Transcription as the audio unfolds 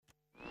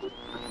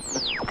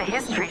The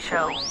History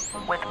Show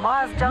with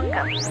Miles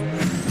Duncan.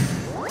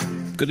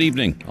 Good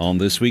evening. On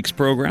this week's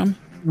programme,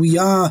 we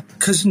are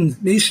cousin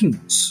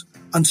nations,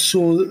 and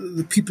so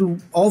the people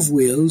of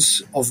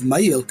Wales, of my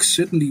ilk,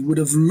 certainly would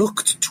have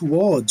looked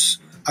towards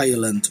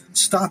Ireland,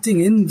 starting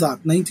in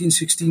that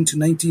 1916 to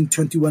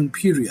 1921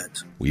 period.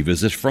 We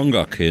visit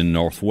Frongoch in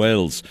North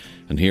Wales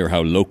and hear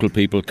how local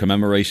people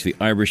commemorate the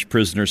Irish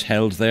prisoners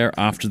held there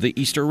after the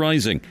Easter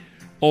Rising.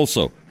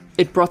 Also,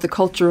 it brought the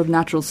culture of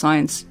natural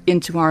science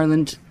into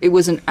Ireland. It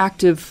was an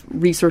active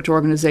research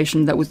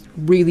organisation that was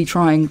really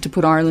trying to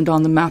put Ireland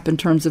on the map in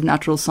terms of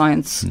natural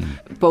science,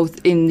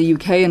 both in the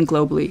UK and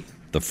globally.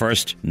 The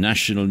first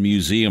National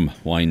Museum,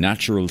 why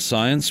natural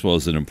science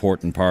was an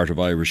important part of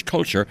Irish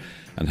culture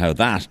and how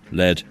that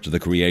led to the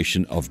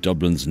creation of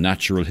Dublin's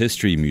Natural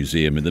History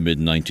Museum in the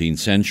mid-19th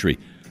century.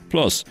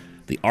 Plus,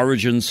 the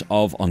origins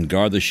of An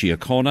Garda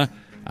Síochána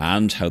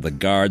and how the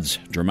Guards'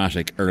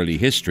 dramatic early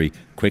history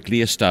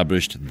quickly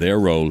established their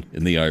role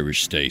in the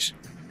Irish state.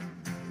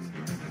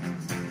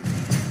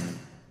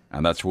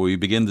 And that's where we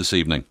begin this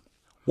evening.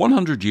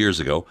 100 years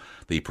ago,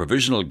 the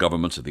provisional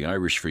government of the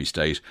Irish Free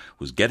State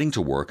was getting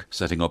to work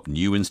setting up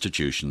new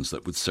institutions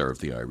that would serve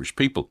the Irish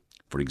people.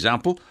 For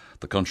example,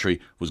 the country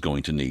was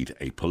going to need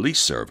a police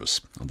service.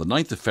 On the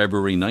 9th of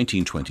February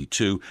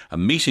 1922, a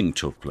meeting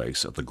took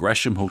place at the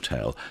Gresham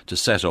Hotel to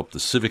set up the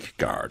Civic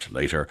Guard,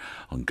 later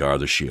on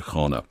Garda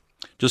Síochána.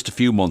 Just a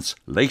few months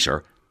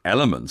later,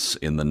 elements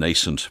in the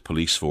nascent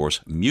police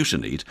force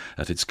mutinied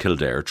at its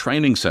Kildare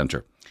training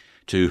centre.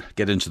 To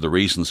get into the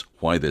reasons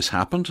why this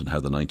happened and how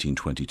the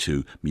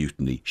 1922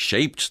 mutiny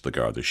shaped the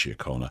Garda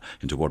Síochána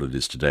into what it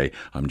is today,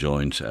 I'm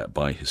joined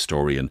by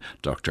historian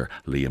Dr.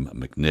 Liam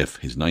McNiff.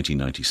 His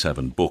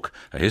 1997 book,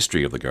 A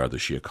History of the Garda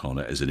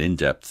Síochána, is an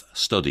in-depth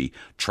study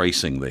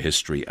tracing the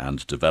history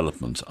and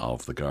development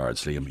of the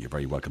Guards. Liam, you're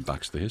very welcome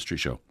back to the History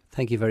Show.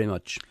 Thank you very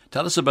much.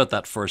 Tell us about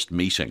that first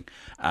meeting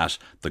at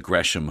the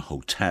Gresham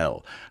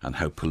Hotel and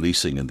how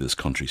policing in this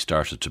country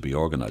started to be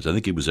organised. I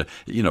think it was it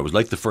was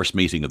like the first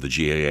meeting of the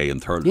GAA in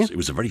Thurles. Yeah. It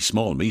was a very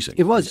small meeting.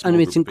 It was, and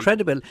it's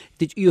incredible.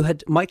 You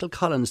had Michael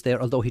Collins there,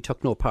 although he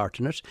took no part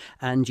in it,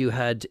 and you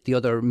had the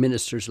other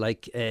ministers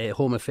like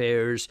Home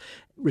Affairs,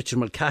 Richard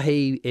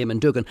Mulcahy, Eamon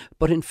Duggan,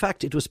 but in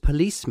fact it was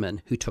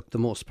policemen who took the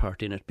most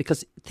part in it,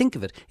 because think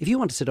of it, if you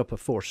want to set up a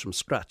force from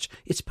scratch,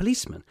 it's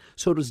policemen.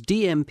 So it was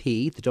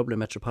DMP, the Dublin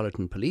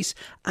Metropolitan Police,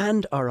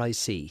 and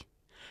RIC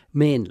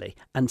mainly,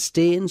 and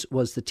Staines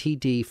was the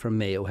TD from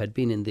Mayo, had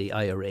been in the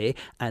IRA,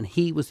 and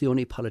he was the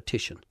only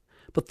politician.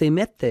 But they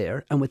met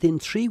there, and within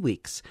 3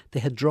 weeks they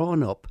had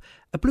drawn up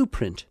a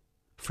blueprint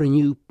for a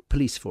new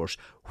police force,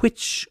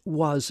 which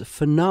was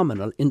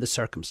phenomenal in the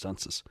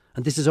circumstances.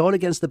 And this is all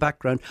against the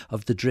background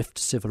of the Drift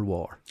Civil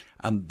War.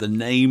 And the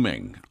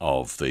naming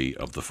of the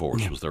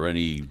force, was there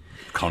any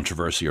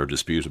controversy or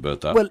dispute about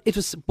that? Well, it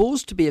was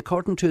supposed to be,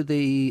 according to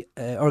the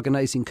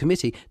organising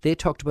committee, they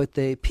talked about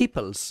the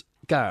People's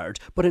Guard,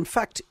 but in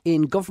fact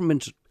in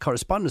government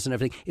correspondence and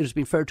everything it has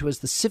been referred to as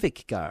the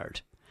Civic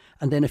Guard.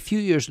 And then a few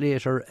years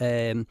later,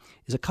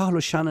 is it Cathal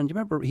O'Shannon? Do you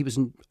remember he was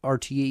in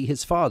RTE?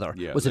 His father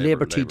was a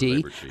Labour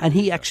TD, and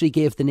he actually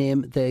gave the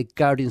name the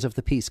Guardians of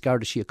the Peace,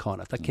 Garda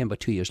Síochána. That came about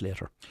 2 years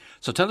later.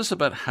 So tell us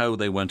about how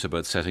they went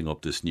about setting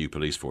up this new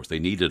police force. They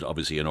needed,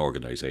 obviously, an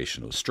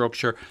organisational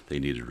structure. They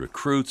needed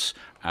recruits,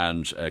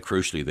 and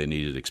crucially, they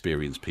needed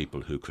experienced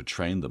people who could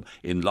train them.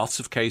 In lots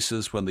of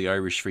cases, when the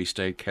Irish Free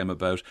State came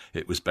about,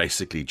 it was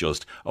basically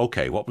just,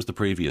 OK, what was the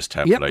previous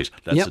template?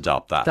 Let's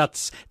adopt that.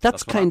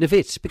 That's kind of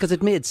it, because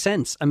it made sense.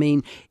 I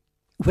mean,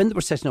 when they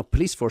were setting up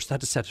police force, they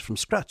had to set it from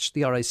scratch.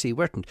 The RIC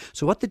weren't.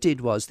 So what they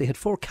did was they had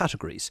 4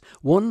 categories.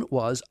 One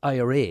was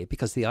IRA,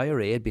 because the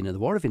IRA had been in the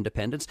War of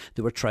Independence.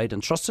 They were tried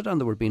and trusted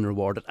and they were being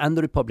rewarded. And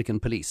the Republican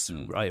Police,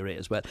 IRA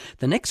as well.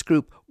 The next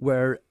group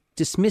were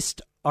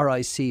dismissed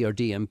RIC or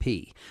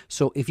DMP.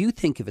 So if you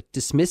think of it,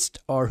 dismissed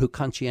or who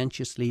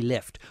conscientiously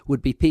left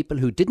would be people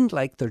who didn't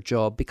like their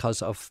job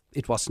because of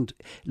it wasn't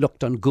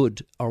looked on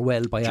good or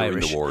well by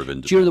Irish.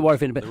 During the War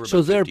of Independence.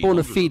 So their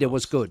bona fide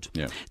was good.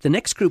 Yeah. The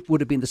next group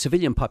would have been the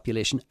civilian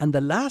population, and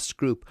the last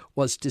group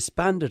was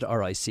disbanded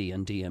RIC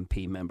and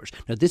DMP members.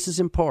 Now this is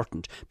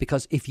important,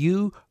 because if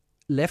you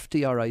left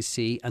the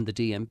RIC and the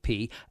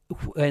DMP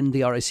when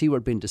the RIC were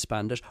being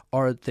disbanded,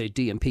 or the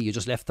DMP, you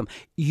just left them,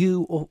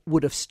 you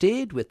would have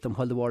stayed with them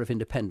while the War of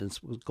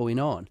Independence was going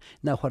on.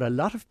 Now, what a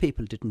lot of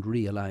people didn't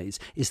realise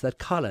is that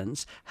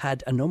Collins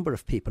had a number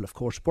of people, of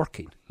course,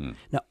 working.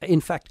 Now,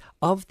 in fact,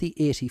 of the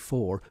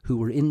 84 who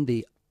were in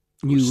the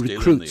new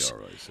recruits,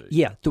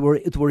 there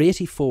were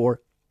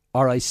 84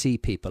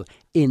 RIC people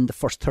in the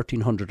first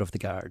 1,300 of the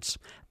Guards,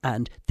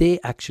 and they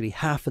actually,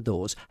 half of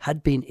those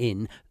had been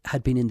in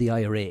the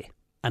IRA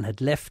and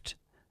had left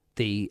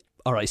the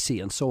RIC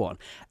and so on.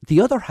 The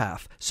other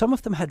half, some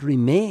of them had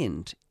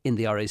remained in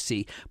the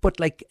RIC, but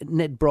like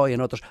Ned Broy and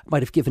others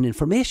might have given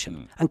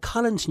information, and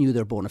Collins knew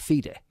their bona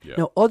fide. Yeah.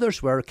 Now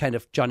others were kind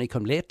of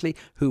Johnny-come-lately,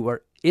 who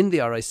were in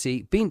the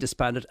RIC, being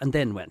disbanded and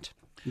then went.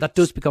 That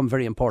does become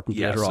very important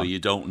Yeah, later so on. you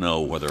don't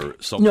know whether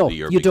somebody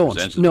you're being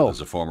presented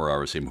as a former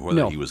RSC,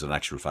 whether he was in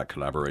actual fact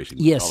collaborating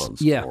with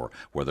Collins, or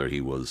whether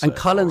he was. And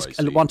Collins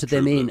RIC wanted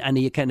them in, and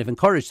he kind of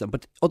encouraged them,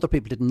 but other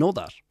people didn't know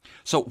that.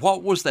 So,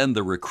 what was then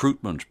the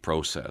recruitment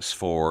process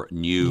for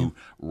new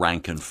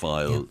rank and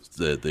file,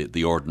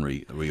 the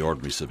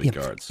ordinary civic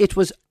guards? It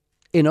was.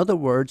 In other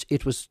words,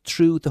 it was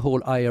through the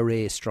whole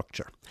IRA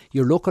structure.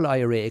 Your local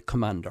IRA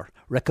commander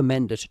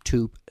recommended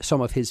to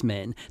some of his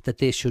men that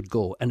they should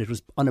go, and it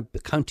was on a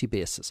county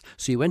basis.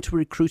 So you went to a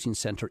recruiting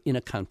centre in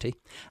a county,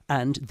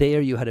 and there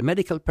you had a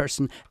medical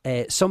person,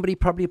 somebody,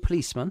 probably a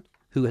policeman,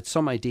 who had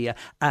some idea,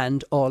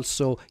 and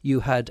also you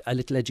had a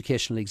little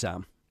educational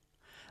exam.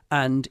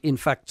 And in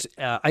fact,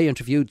 I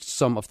interviewed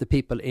some of the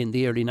people in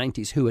the early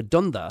 90s who had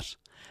done that,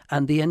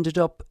 and they ended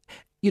up,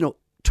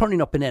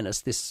 turning up in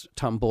Ennis. This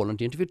Tom Boland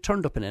interviewed,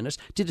 turned up in Ennis,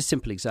 did a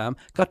simple exam,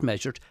 got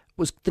measured,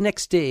 was the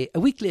next day, a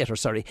week later,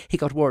 he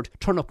got word,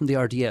 turn up in the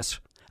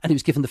RDS, and he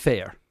was given the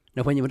fare.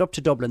 Now, when you went up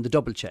to Dublin, they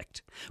double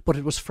checked, but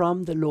it was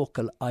from the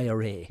local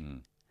IRA.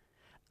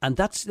 And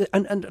that's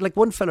and like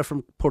one fella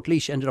from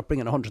Portlaoise ended up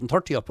bringing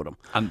 130 up with him.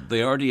 And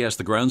the RDS,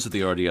 the grounds of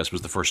the RDS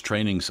was the first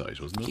training site,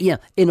 wasn't it? Yeah,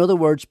 in other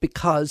words,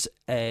 because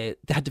they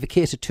had to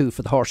vacate it too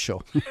for the horse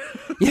show. Yeah,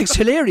 it's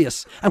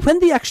hilarious. And when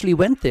they actually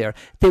went there,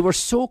 they were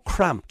so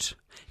cramped.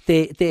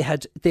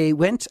 They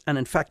went, and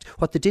in fact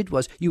what they did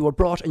was you were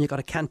brought and you got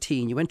a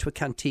canteen. You went to a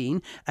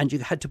canteen and you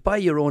had to buy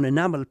your own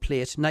enamel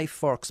plate, knife,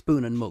 fork,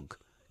 spoon and mug.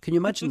 Can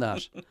you imagine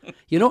that?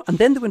 And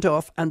then they went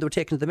off and they were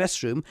taken to the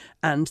mess room,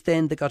 and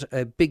then they got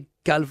a big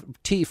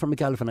tea from a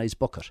galvanised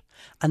bucket.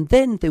 And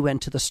then they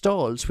went to the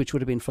stalls, which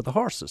would have been for the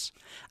horses,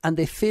 and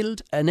they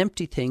filled an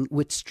empty thing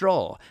with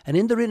straw. And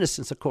in their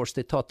innocence, of course,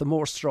 they thought the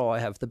more straw I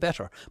have, the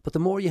better. But the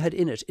more you had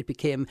in it, it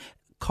became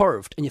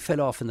curved and you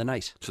fell off in the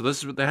night. So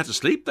they had to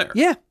sleep there?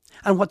 Yeah.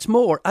 And what's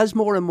more, as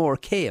more and more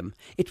came,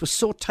 it was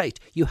so tight,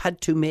 you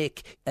had to you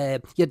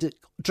had to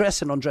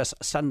dress and undress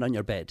standing on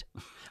your bed.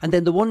 And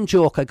then the one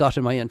joke I got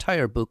in my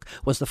entire book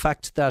was the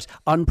fact that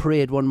on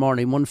parade one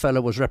morning, one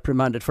fellow was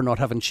reprimanded for not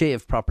having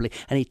shaved properly,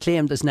 and he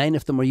claimed as 9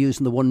 of them were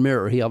using the one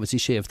mirror, he obviously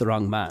shaved the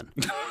wrong man.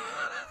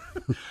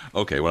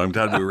 Okay, well, I'm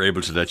glad we were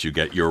able to let you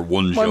get your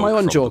one joke my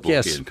one from joke, the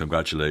book yes. in.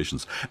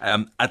 Congratulations.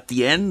 At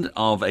the end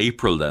of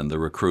April, then, the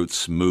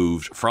recruits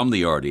moved from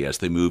the RDS.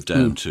 They moved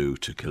down to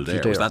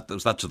Kildare.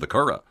 Was that to the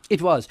Curragh?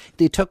 It was.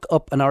 They took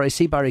up an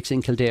RIC barracks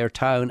in Kildare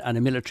town and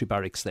a military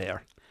barracks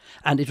there.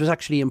 And it was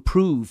actually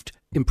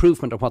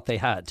improvement of what they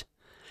had.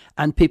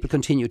 And people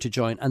continue to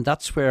join, and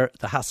that's where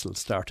the hassle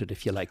started,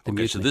 if you like. The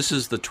mutiny. So this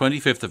is the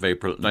 25th of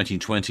April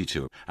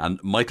 1922, and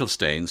Michael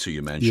Staines, who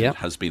you mentioned,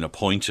 has been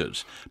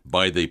appointed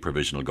by the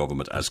provisional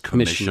government as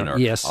commissioner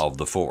of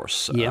the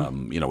force.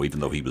 Even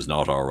though he was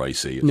not RIC,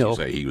 as you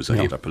say, he was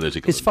a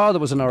political. His father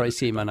was an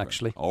RIC man,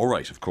 actually. All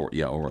right, of course,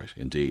 all right,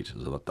 indeed.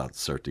 So that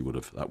certainly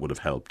would have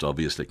helped,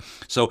 obviously.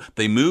 So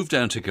they moved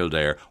down to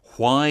Kildare.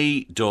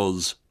 Why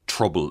does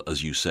trouble,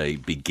 as you say,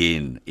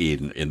 begin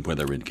in when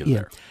they're in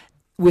Kildare? Yeah.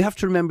 We have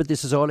to remember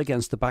this is all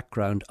against the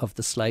background of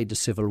the slide to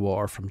civil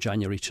war from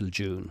January till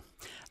June.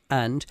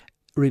 And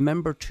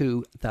remember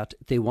too that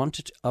they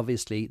wanted,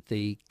 obviously,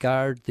 the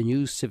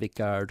new civic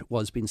guard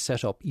was being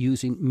set up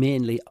using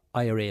mainly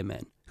IRA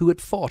men who had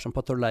fought and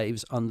put their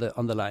lives on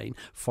the line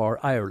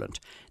for Ireland.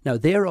 Now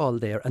they're all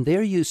there and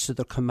they're used to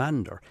their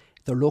commander,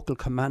 their local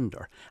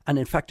commander. And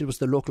in fact, it was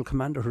the local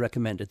commander who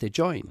recommended they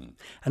join.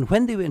 And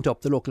when they went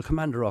up, the local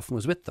commander often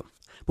was with them.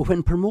 But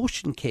when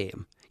promotion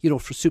came,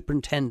 for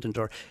superintendent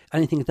or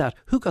anything like that,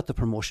 who got the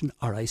promotion?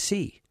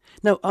 RIC.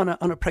 Now, on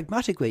a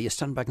pragmatic way, you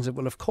stand back and say,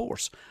 well, of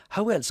course,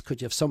 how else could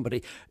you have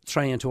somebody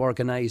trying to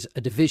organise a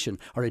division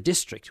or a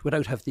district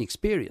without having the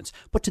experience?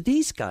 But to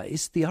these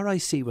guys, the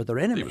RIC were their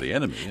enemy. They were the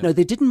enemy, yeah. Now,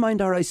 they didn't mind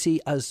RIC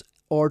as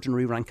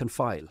ordinary rank and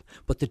file,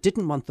 but they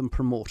didn't want them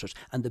promoted.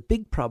 And the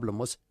big problem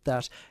was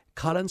that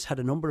Collins had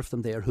a number of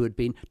them there who had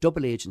been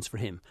double agents for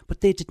him,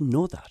 but they didn't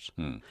know that.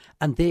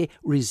 And they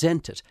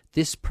resented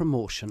this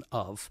promotion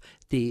of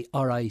the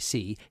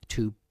RIC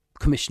to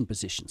commission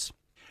positions.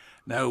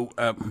 Now,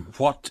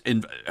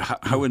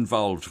 how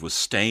involved was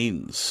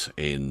Staines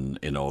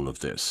in all of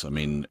this? I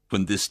mean,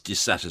 when this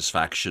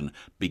dissatisfaction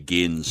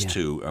begins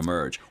to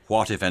emerge,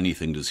 what, if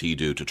anything, does he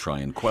do to try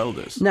and quell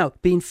this? Now,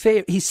 being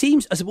fair, he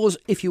seems, I suppose,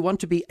 if you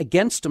want to be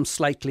against him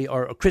slightly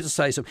or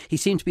criticise him, he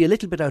seemed to be a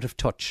little bit out of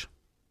touch.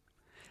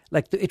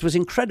 Like, it was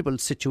an incredible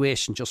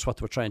situation, just what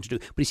they were trying to do.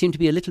 But he seemed to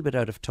be a little bit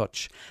out of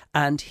touch.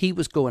 And he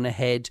was going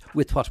ahead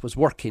with what was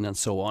working and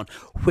so on.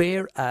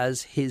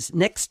 Whereas his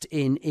next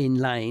in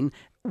line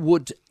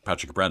would...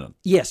 Patrick Brennan.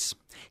 Yes.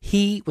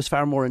 He was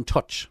far more in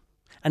touch.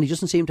 And he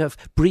doesn't seem to have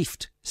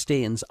briefed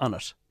Staines on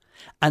it.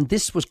 And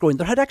this was growing.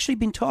 There had actually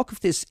been talk of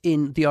this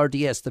in the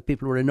RDS that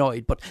people were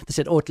annoyed. But they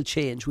said, it'll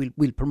change.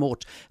 We'll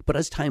promote. But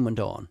as time went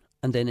on,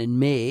 and then in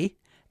May...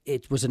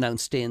 it was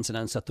announced, Staines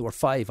announced that there were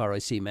 5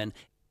 RIC men.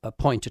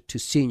 appointed to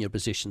senior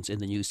positions in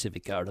the new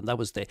Civic Guard, and that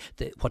was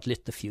what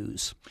lit the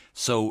fuse.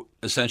 So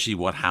essentially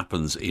what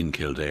happens in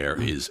Kildare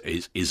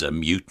is a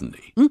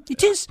mutiny.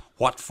 It is.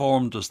 What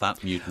form does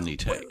that mutiny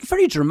take?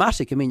 Very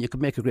dramatic. I mean, you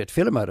could make a great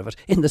film out of it,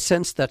 in the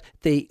sense that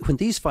when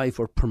these 5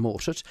 were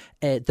promoted,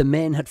 the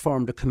men had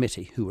formed a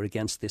committee who were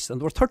against this,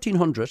 and there were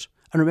 1,300,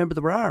 and remember,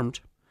 they were armed,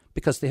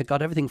 because they had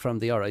got everything from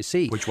the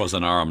RIC. Which was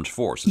an armed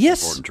force, it's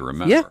yes, important to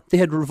remember. Yeah, they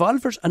had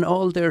revolvers, and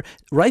all their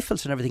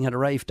rifles and everything had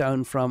arrived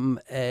down from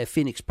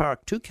Phoenix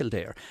Park to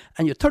Kildare.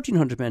 And you had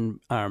 1,300 men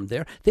armed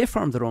there. They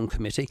formed their own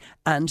committee,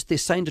 and they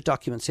signed a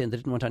document saying they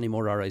didn't want any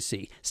more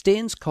RIC.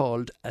 Staines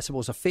called, I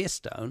suppose, a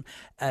face-down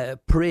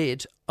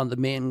parade on the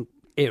main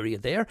area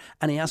there,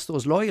 and he asked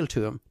those loyal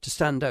to him to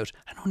stand out,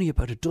 and only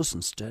about a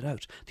dozen stood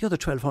out. The other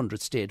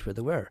 1,200 stayed where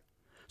they were.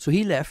 So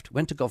he left,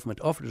 went to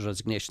government, offered his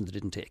resignation, they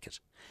didn't take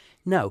it.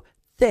 Now,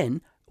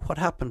 then, what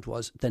happened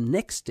was, the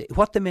next day,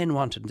 what the men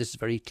wanted, and this is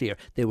very clear,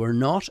 they were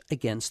not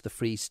against the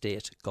Free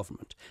State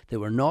government. They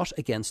were not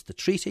against the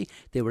treaty.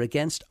 They were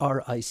against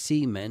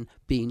RIC men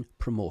being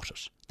promoted.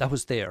 That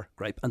was their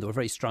gripe, and they were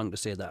very strong to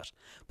say that.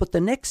 But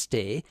the next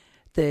day,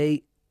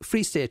 the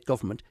Free State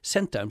government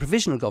sent down,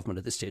 provisional government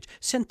at this stage,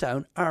 sent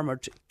down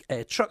armoured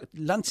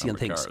Lancian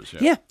things. Cars,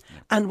 yeah,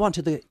 and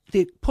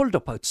they pulled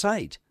up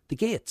outside the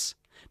gates.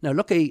 Now,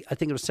 luckily, I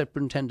think it was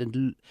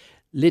Superintendent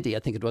Liddy, I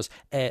think it was,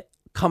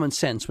 common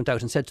sense went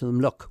out and said to them,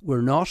 look,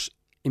 we're not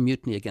in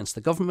mutiny against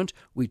the government,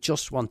 we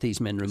just want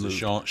these men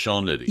removed.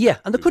 Sean Liddy. Yeah,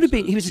 and there could have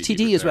been, he was a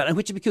TD as well, and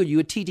which would be cool, you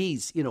had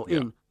TDs,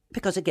 in,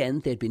 because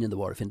again, they'd been in the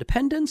War of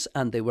Independence,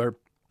 and they were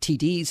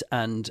TDs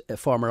and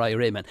former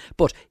IRA men,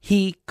 but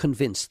he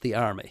convinced the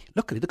army.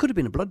 Luckily, there could have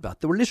been a bloodbath,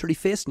 they were literally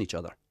facing each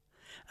other.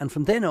 And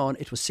from then on,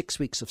 it was 6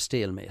 weeks of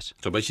stalemate.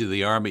 So basically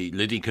the army,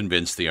 Liddy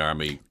convinced the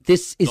army,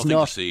 this is nothing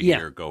not to see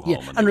here, go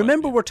home. And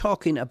remember, we're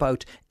talking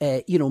about,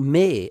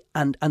 May,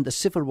 and the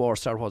Civil War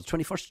started,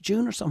 21st of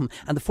June or something,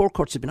 and the Four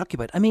Courts have been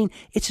occupied. I mean,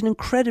 it's an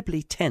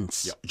incredibly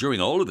tense... Yeah,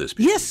 during all of this,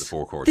 yes, the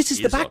Four Courts this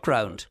is the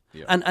background.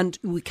 Yeah. And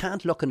we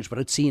can't look on it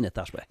without seeing it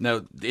that way.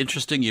 Now,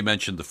 interesting you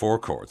mentioned the Four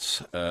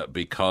Courts,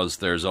 because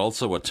there's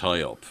also a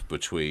tie-up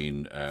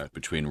between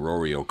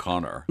Rory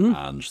O'Connor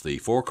and the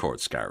Four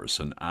Courts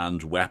garrison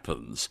and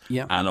weapons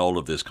and all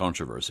of this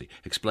controversy.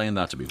 Explain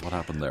that to me. What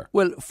happened there?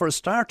 Well, for a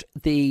start,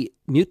 the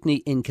mutiny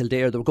in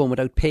Kildare, they were going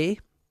without pay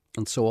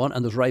and so on,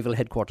 and there's rival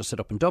headquarters set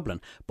up in Dublin.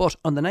 But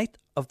on the night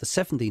of the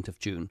 17th of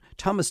June,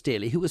 Thomas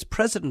Daly, who was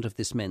president of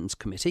this men's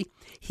committee,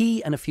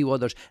 he and a few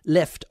others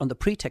left on the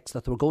pretext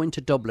that they were going to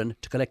Dublin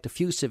to collect a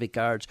few civic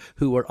guards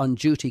who were on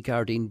duty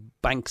guarding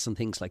banks and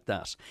things like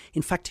that.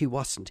 In fact, he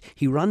wasn't.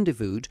 He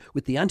rendezvoused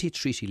with the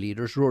anti-treaty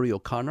leaders Rory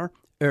O'Connor,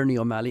 Ernie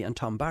O'Malley and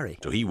Tom Barry.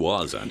 So he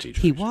was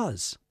anti-treaty. He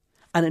was.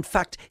 And in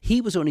fact,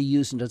 he was only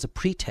using it as a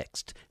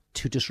pretext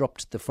to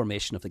disrupt the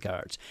formation of the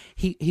Guards.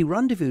 He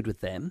rendezvoused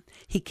with them.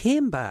 He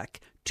came back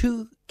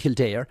to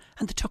Kildare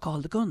and they took all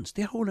the guns,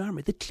 the whole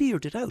army. They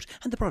cleared it out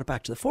and they brought it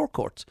back to the Four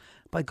Courts.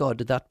 By God,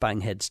 did that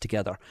bang heads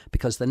together,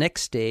 because the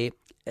next day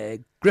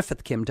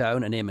Griffith came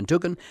down and Eamon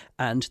Duggan,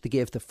 and they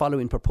gave the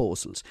following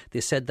proposals.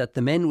 They said that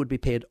the men would be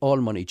paid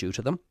all money due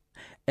to them,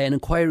 an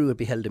inquiry would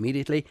be held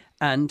immediately,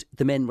 and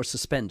the men were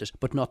suspended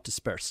but not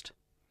dispersed.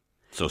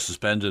 So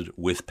suspended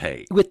with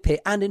pay. With pay,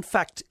 and in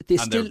fact,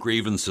 their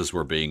grievances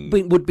would be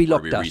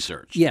looked at.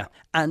 Researched. Yeah,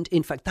 and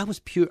in fact, that was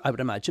pure, I would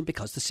imagine,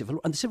 because the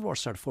Civil War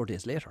started 4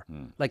 days later.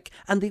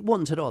 And the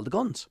ones had all the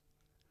guns.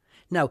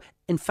 Now,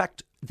 in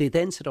fact, they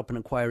then set up an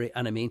inquiry,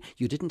 and I mean,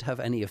 you didn't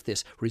have any of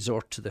this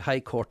resort to the High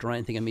Court or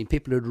anything. I mean,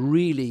 people would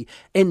really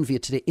envy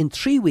it today. In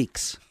 3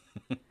 weeks,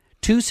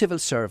 2 civil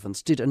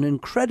servants did an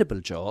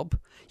incredible job.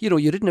 You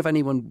didn't have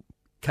anyone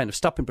kind of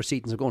stopping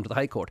proceedings and going to the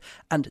High Court,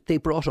 and they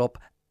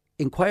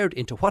inquired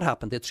into what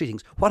happened. They had 3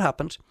 things. What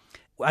happened,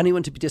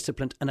 anyone to be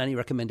disciplined, and any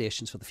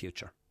recommendations for the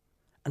future.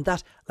 And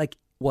that,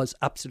 was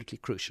absolutely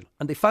crucial.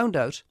 And they found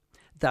out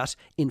that,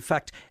 in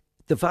fact,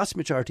 the vast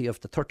majority of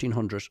the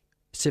 1,300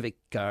 Civic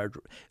Guard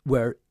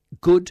were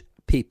good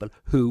people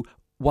who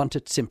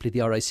wanted simply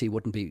the RIC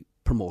wouldn't be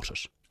promoted.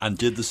 And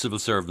did the civil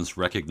servants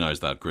recognise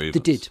that grievance?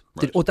 They did.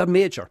 Right. That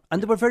major.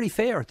 And they were very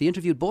fair. They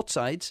interviewed both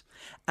sides.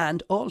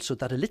 And also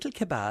that a little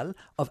cabal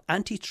of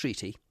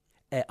anti-treaty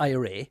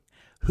IRA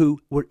who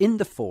were in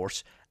the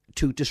force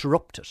to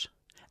disrupt it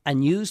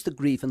and use the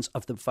grievance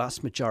of the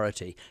vast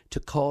majority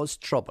to cause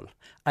trouble,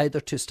 either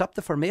to stop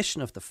the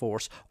formation of the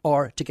force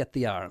or to get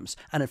the arms.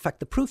 And in fact,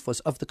 the proof was,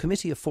 of the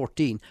committee of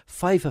 14,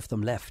 5 of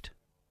them left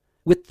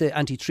with the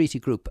anti-treaty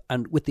group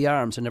and with the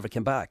arms and never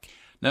came back.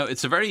 Now,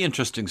 it's a very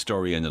interesting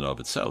story in and of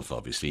itself.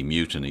 Obviously,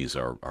 mutinies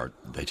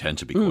they tend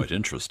to be quite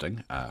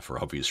interesting for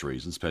obvious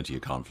reasons. Plenty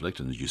of conflict,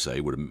 and as you say,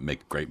 would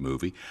make a great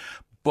movie.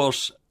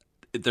 But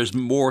there's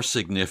more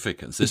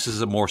significance. This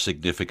is a more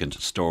significant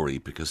story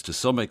because, to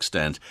some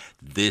extent,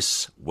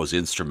 this was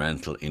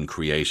instrumental in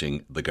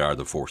creating the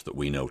Garda force that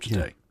we know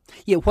today.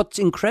 Yeah, what's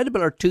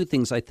incredible are two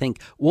things, I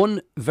think.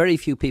 One, very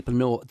few people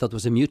know that there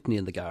was a mutiny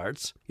in the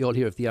Guards. You all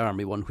hear of the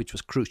Army one, which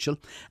was crucial.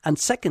 And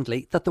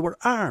secondly, that they were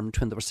armed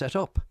when they were set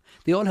up.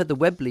 They all had the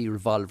Webley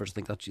revolvers, I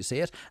think that's how you say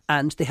it,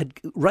 and they had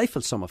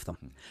rifles, some of them.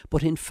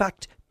 But in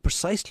fact,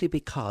 precisely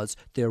because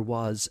there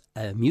was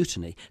a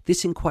mutiny,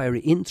 this inquiry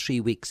in 3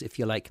 weeks, if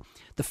you like,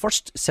 the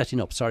first setting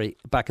up,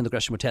 back in the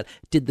Gresham Hotel,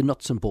 did the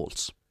nuts and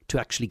bolts to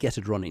actually get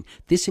it running.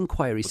 This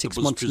inquiry, 6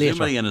 months later... There was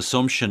presumably an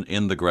assumption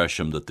in the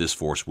Gresham that this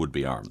force would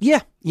be armed.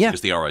 Yeah.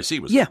 Because the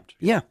RIC was armed.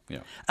 Yeah.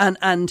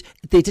 And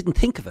they didn't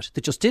think of it.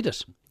 They just did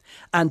it.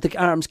 And the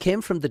arms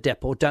came from the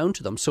depot down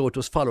to them, so it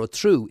was followed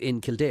through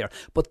in Kildare.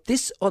 But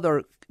this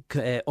other,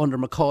 under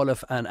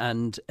McAuliffe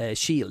and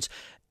Shields,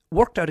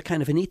 worked out a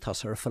kind of an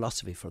ethos or a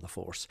philosophy for the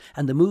force,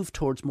 and they moved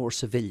towards more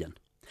civilian.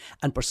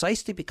 And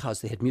precisely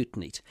because they had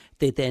mutinied,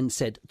 they then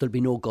said there'll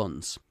be no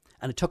guns.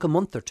 And it took a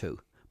month or two,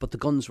 but the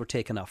guns were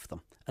taken off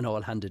them and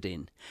all handed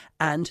in.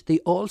 And they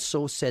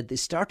also said they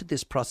started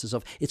this process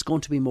of it's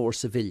going to be more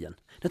civilian.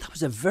 Now, that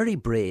was a very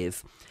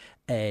brave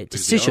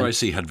decision. The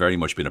RIC had very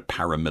much been a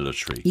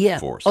paramilitary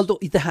force. Although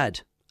they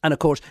had. And of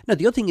course, now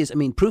the other thing is,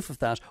 proof of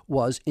that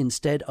was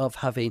instead of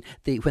having,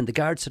 when the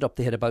Guards set up,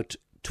 they had about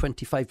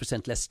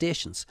 25% less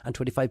stations and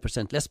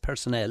 25% less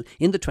personnel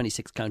in the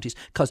 26 counties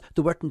because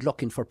they weren't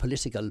looking for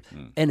political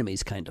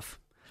enemies, kind of.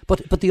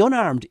 But the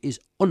unarmed is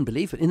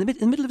unbelievable. In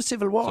the middle of a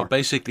civil war. So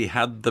basically,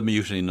 had the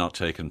mutiny not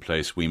taken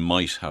place, we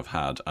might have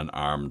had an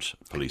armed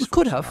police force. We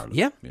could have,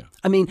 yeah.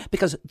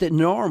 Because the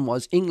norm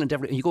was England,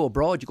 you go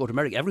abroad, you go to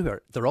America,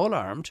 everywhere, they're all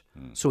armed,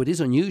 so it is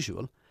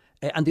unusual.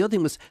 And the other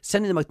thing was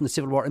sending them out in the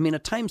Civil War.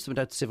 At times they went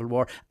out to the Civil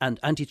War and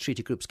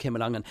anti-treaty groups came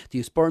along and they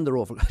used to burn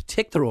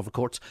take their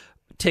overcoats,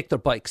 take their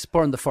bikes,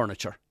 burn the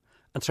furniture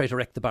and try to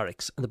wreck the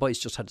barracks. And the boys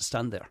just had to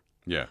stand there.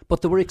 Yeah.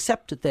 But they were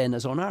accepted then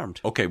as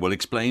unarmed. OK, well,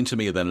 explain to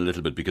me then a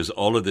little bit, because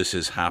all of this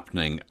is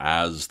happening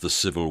as the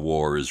Civil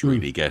War is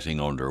really getting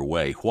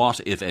underway. What,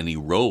 if any,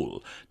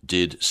 role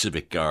did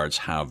civic guards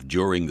have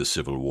during the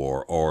Civil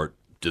War, or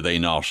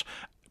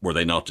were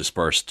they not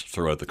dispersed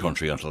throughout the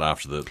country until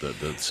after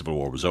the Civil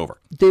War was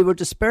over? They were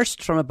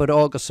dispersed from about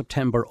August,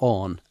 September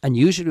on. And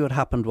usually what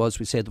happened was,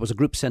 we said there was a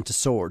group sent to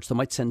Swords. They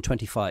might send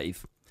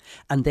 25.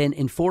 And then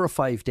in 4 or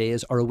 5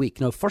 days or a week.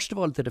 Now, first of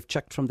all, they'd have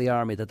checked from the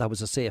army that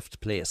was a safe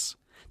place,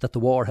 that the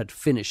war had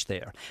finished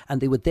there.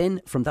 And they would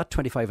then, from that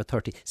 25 or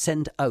 30,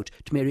 send out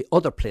to maybe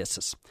other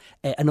places,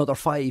 another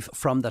 5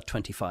 from that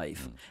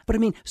 25. But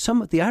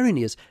the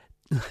irony is,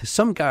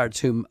 some guards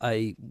whom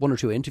one or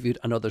two interviewed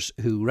and others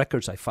who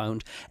records I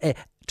found,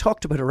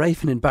 talked about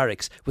arriving in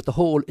barracks with the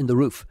hole in the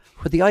roof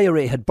where the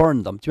IRA had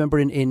burned them. Do you remember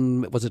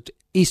in was it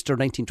Easter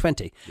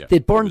 1920? Yeah,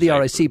 they'd burned the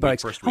RIC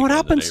barracks. And what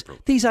happens?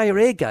 These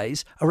IRA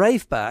guys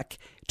arrive back,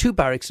 2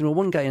 barracks,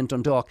 one guy in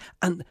Dundalk,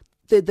 and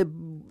the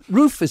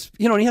roof is,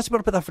 he has to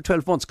put up with that for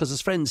 12 months because his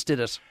friends did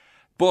it.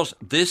 But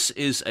this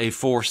is a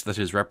force that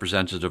is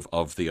representative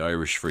of the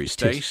Irish Free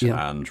State,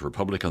 and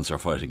Republicans are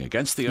fighting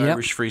against the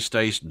Irish Free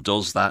State.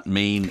 Does that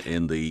mean,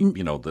 in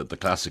the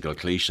classical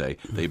cliche,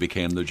 they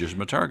became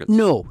legitimate targets?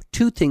 No,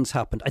 2 things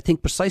happened. I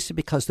think precisely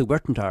because they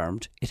weren't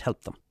armed, it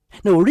helped them.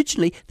 Now,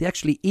 originally, they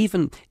actually,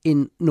 even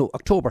in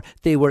October,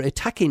 they were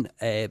attacking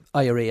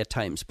IRA at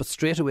times, but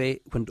straight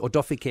away, when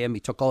O'Duffy came, he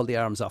took all the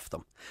arms off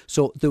them.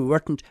 So they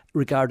weren't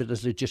regarded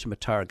as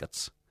legitimate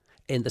targets,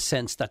 in the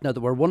sense that now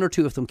there were 1 or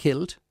 2 of them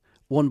killed,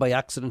 one by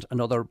accident,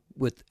 another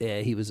with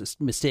he was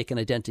a mistaken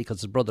identity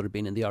because his brother had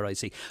been in the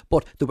RIC.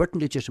 But they weren't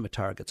legitimate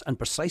targets, and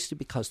precisely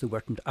because they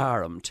weren't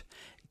armed,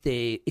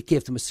 it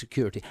gave them a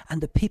security.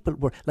 And the people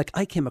were,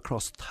 I came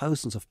across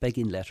thousands of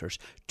begging letters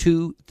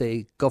to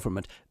the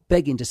government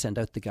begging to send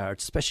out the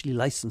guards, especially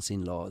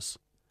licensing laws.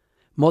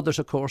 Mothers,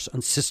 of course,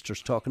 and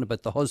sisters talking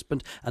about the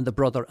husband and the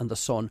brother and the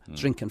son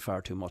drinking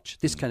far too much.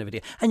 This kind of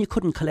idea. And you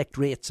couldn't collect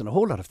rates and a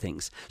whole lot of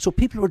things. So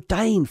people were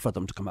dying for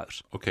them to come out.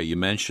 OK, you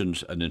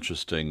mentioned an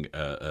interesting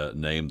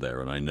name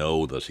there, and I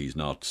know that he's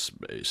not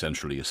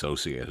centrally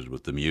associated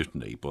with the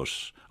mutiny, but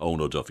Owen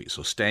O'Duffy.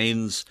 So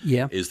Staines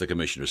is the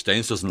commissioner.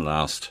 Staines doesn't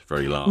last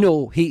very long.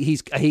 No, he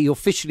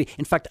officially,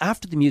 in fact,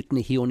 after the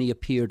mutiny, he only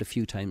appeared a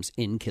few times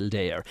in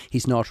Kildare.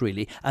 He's not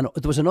really. And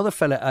there was another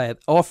fella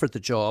offered the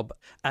job,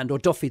 and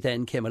O'Duffy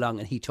then came along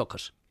and he took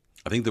it.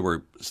 I think there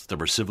were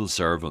civil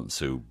servants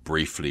who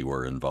briefly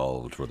were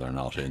involved, were there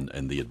not,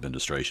 in the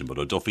administration. But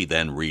O'Duffy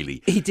then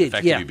really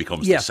effectively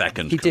becomes the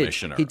second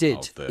commissioner of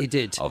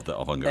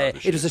An Garda.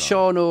 It was a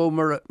Sean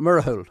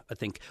O'Murahul, I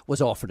think,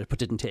 was offered it but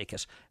didn't take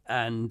it.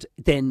 And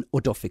then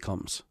O'Duffy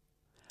comes.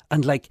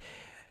 And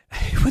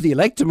whether you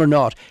liked him or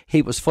not,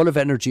 he was full of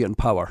energy and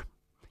power.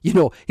 He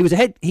was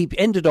ahead. He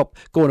ended up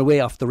going away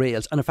off the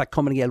rails. And in fact,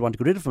 Cumann Gael wanted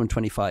to get rid of him in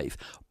 25.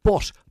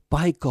 But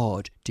by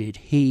God, did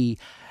he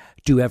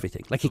do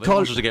everything. He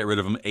wanted to get rid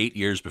of him 8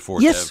 years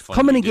before. Yes,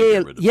 Cumann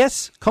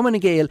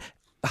Gael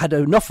had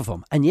enough of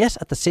him. And yet,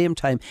 at the same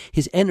time,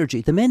 his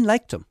energy, the men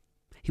liked him.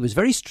 He was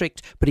very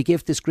strict, but he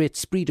gave this great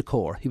esprit de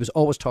corps. He was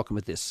always talking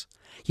about this,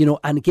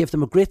 and it gave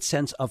them a great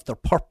sense of their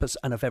purpose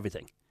and of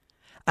everything.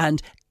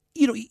 And,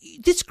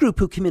 this group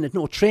who came in had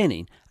no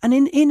training, and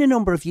in a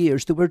number of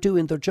years, they were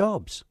doing their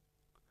jobs.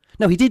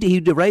 Now,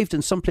 he'd arrived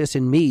in some place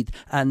in Meath,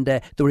 and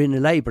they were in a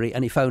library,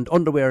 and he found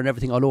underwear and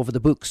everything all over the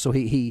books, so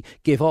he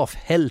gave off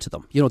hell to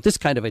them. You know, this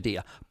kind of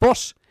idea.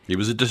 But he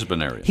was a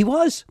disciplinarian. He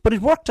was, but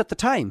it worked at the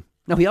time.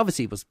 Now, he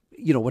obviously was,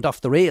 went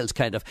off the rails,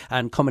 kind of,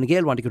 and Cumann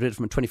Gael wanted to get rid of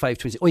him in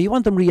 25-26. Oh, you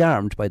want them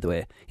rearmed, by the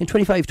way. In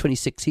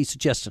 25-26, he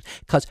suggested,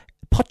 because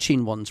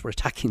Putcheen ones were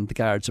attacking the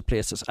guards of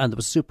places, and there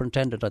was a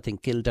superintendent, I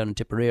think, killed down in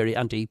Tipperary,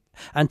 an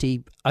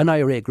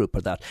IRA group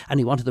or that, and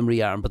he wanted them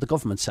rearmed, but the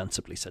government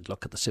sensibly said,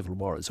 look, the civil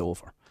war is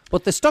over.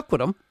 But they stuck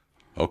with him.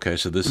 Okay,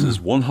 so this is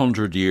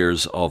 100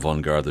 years of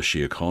An Garda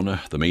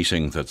Síochána. The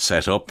meeting that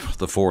set up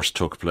the force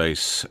took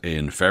place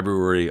in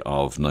February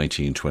of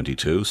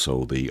 1922,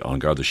 so the An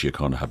Garda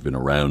Síochána have been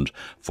around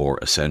for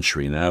a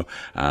century now.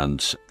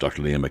 And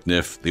Dr. Liam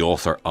McNiff, the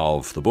author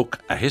of the book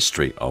A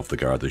History of the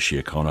Garda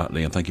Síochána.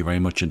 Liam, thank you very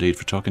much indeed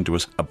for talking to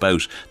us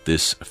about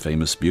this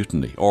famous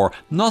mutiny, or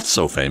not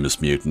so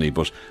famous mutiny,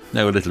 but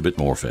now a little bit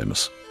more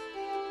famous.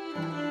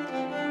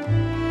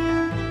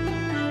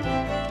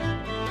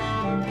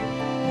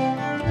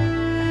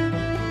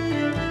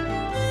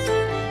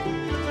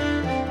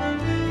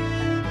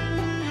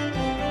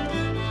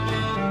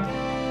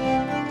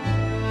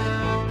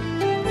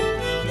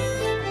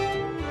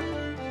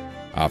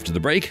 After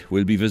the break,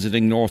 we'll be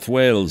visiting North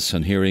Wales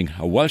and hearing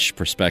a Welsh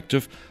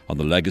perspective on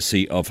the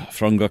legacy of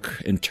Frongoch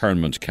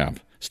internment camp.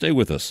 Stay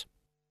with us.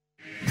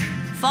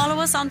 Follow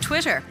us on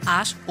Twitter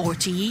at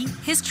RTE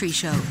History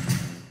Show.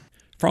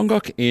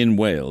 Frongoch in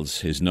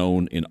Wales is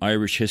known in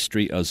Irish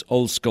history as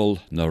Ulscoil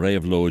na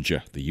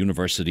Réabhlóide, the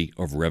University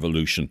of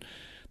Revolution.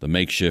 The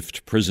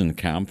makeshift prison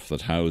camp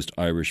that housed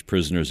Irish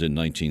prisoners in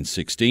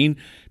 1916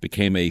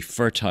 became a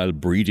fertile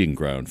breeding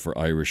ground for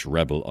Irish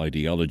rebel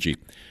ideology.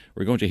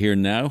 We're going to hear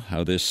now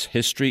how this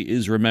history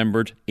is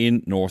remembered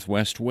in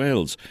northwest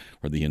Wales,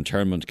 where the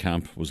internment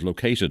camp was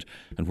located,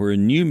 and where a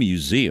new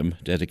museum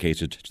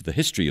dedicated to the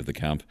history of the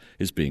camp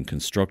is being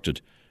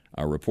constructed.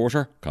 Our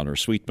reporter, Conor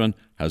Sweetman,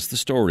 has the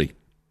story.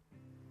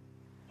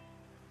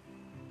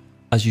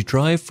 As you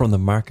drive from the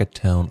market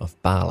town of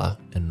Bala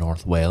in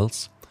North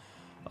Wales,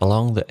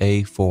 along the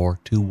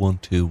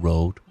A4212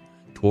 road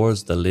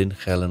towards the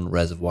Linchellen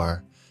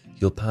Reservoir,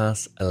 you'll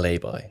pass a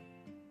lay-by,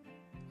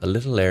 a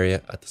little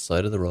area at the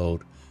side of the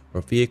road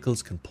where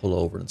vehicles can pull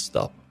over and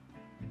stop.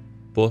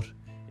 But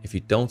if you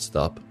don't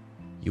stop,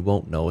 you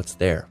won't know it's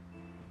there.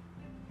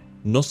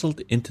 Nuzzled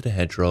into the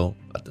hedgerow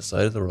at the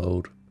side of the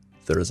road,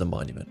 there is a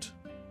monument.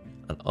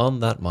 And on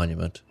that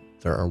monument,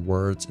 there are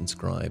words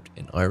inscribed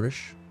in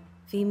Irish.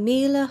 Bhí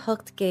míle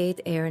hocht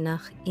géad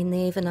éireannach I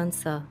névan an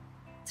sa,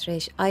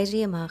 tréis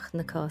éirí amach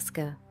na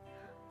cásca,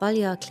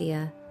 bailíoch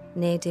lia,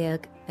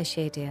 nédéag a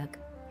sédéag.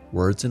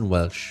 Words in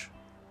Welsh.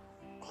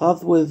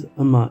 Claddwyd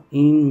yma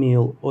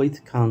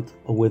 1,800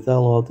 o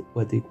Wyddelod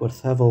wedi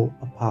gwerthefel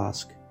y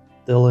Pasg,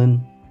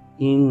 Dilyn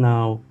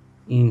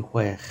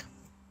 1916.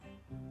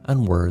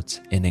 And words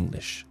in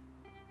English.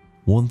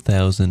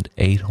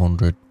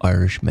 1,800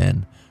 Irish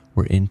men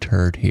were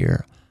interred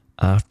here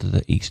after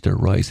the Easter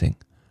Rising,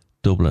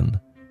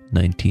 Dublin,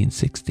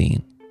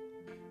 1916.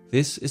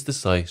 This is the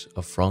site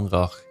of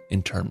Frongoch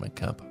internment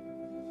camp.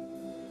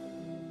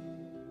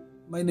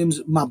 My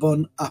name's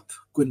Mabon ap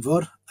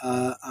Gwynfor,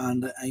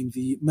 and I'm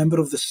the member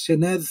of the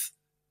Senedd,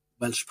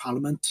 Welsh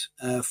Parliament,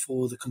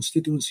 for the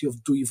constituency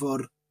of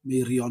Dwyfor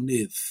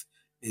Meirionydd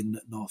in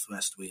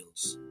northwest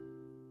Wales.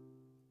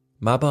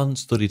 Mabon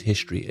studied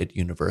history at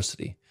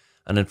university,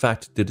 and in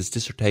fact did his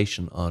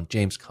dissertation on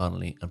James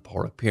Connolly and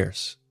Porrick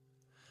Pierce.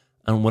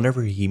 And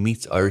whenever he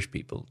meets Irish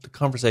people, the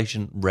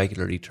conversation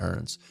regularly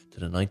turns to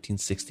the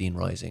 1916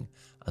 Rising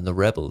and the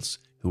rebels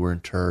who were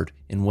interred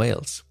in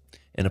Wales,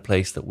 in a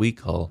place that we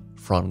call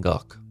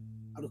Frongoch.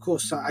 And of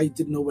course, I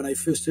didn't know when I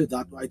first heard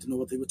that, I didn't know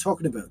what they were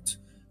talking about.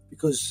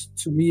 Because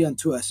to me and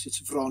to us, it's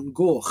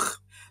Frongoch,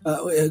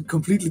 a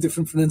completely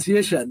different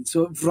pronunciation.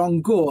 So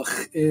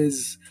Frongoch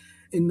is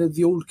in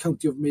the old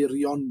county of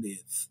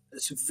Meirionydd.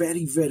 It's a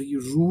very, very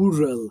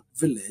rural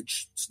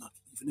village. It's not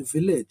even a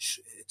village,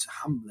 it's a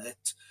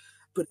hamlet.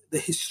 But the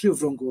history of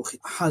Frongoch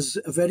has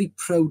a very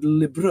proud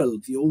liberal,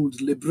 the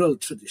old liberal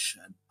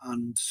tradition,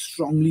 and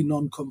strongly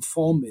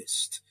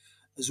non-conformist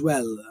as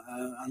well,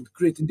 and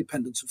great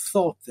independence of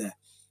thought there.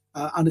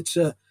 And it's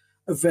a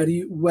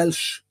very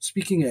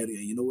Welsh-speaking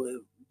area. You know,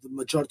 the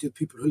majority of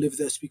people who live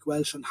there speak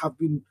Welsh and have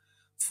been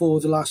for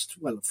the last,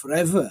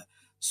 forever.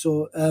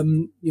 So,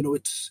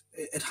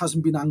 it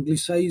hasn't been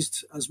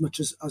anglicised as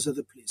much as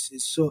other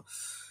places. So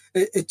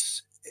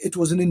it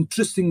was an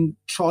interesting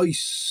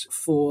choice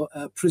for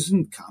a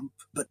prison camp,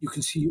 but you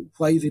can see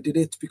why they did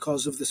it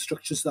because of the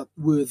structures that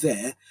were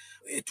there.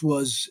 It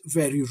was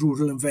very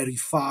rural and very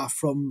far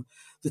from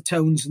the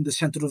towns and the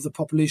centre of the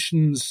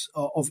populations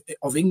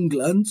of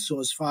England. So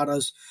as far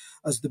as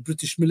the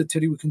British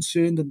military were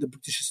concerned and the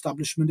British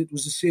establishment, it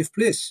was a safe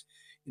place.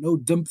 You know,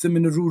 dump them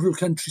in a rural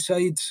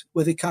countryside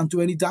where they can't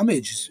do any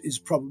damage is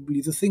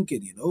probably the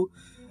thinking, you know.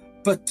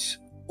 But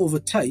over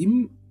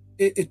time,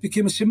 it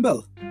became a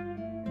symbol.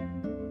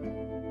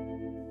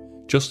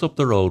 Just up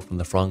the road from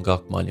the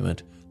Frongoch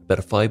monument, about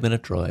a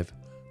 5-minute drive,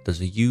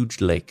 there's a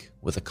huge lake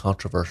with a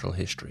controversial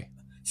history.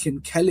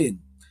 Llyn.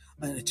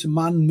 It's a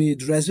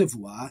man-made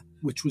reservoir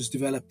which was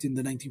developed in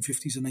the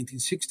 1950s and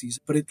 1960s,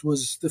 but it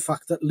was the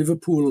fact that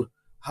Liverpool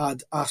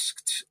had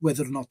asked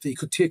whether or not they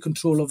could take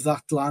control of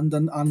that land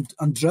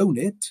and drown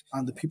it.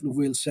 And the people of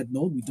Wales said,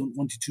 no, we don't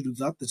want you to do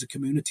that. There's a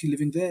community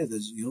living there.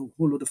 There's a whole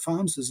load of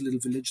farms. There's a little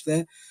village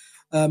there.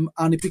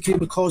 And it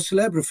became a cause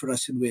célèbre for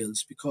us in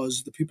Wales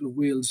because the people of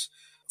Wales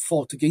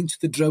fought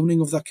against the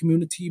drowning of that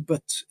community,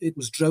 but it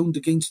was drowned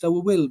against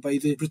our will by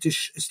the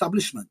British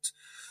establishment.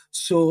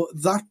 So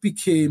that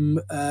became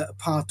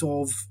part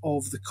of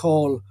the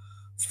call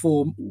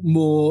for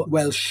more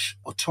Welsh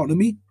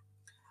autonomy.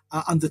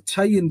 And the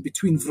tie-in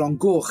between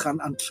Frongoch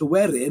and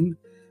Tryweryn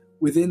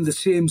within the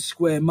same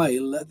square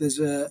mile, there's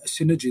a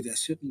synergy there,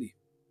 certainly.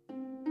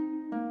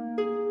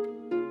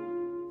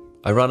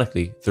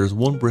 Ironically, there's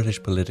one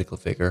British political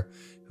figure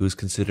who is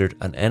considered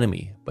an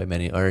enemy by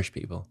many Irish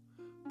people,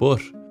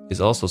 but is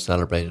also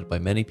celebrated by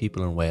many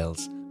people in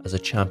Wales as a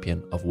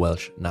champion of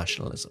Welsh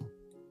nationalism.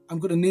 I'm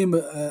going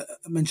to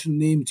mention a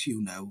name to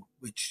you now,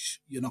 which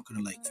you're not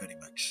going to like very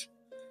much.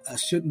 A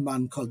certain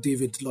man called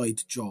David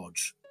Lloyd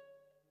George.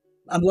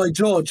 And Lloyd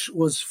George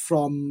was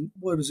from,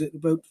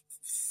 about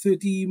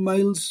 40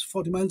 miles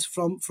from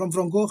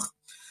Frongoch.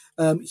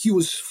 He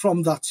was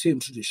from that same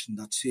tradition,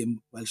 that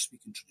same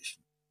Welsh-speaking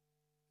tradition.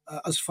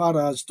 As far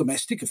as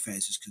domestic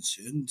affairs is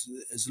concerned,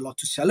 there's a lot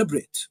to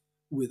celebrate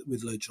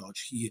with Lloyd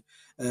George. He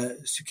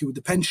secured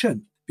the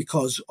pension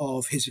because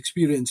of his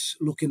experience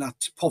looking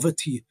at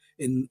poverty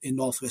in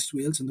North West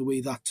Wales and the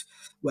way that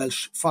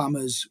Welsh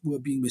farmers were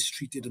being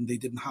mistreated and they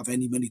didn't have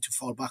any money to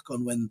fall back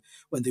on when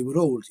they were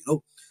old.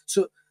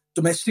 So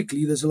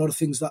domestically, there's a lot of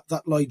things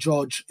that Lloyd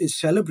George is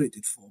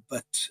celebrated for,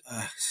 but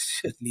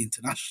certainly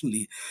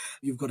internationally,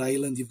 you've got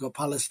Ireland, you've got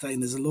Palestine,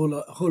 there's a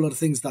whole lot of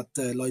things that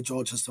Lloyd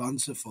George has to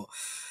answer for.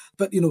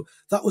 But,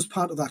 that was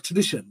part of that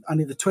tradition.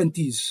 And in the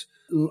 20s,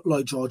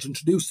 Lloyd George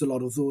introduced a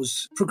lot of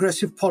those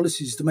progressive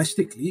policies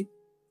domestically,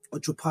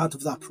 which were part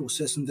of that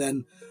process. And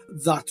then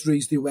that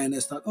raised the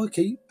awareness that,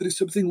 okay, there is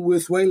something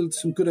worthwhile,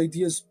 some good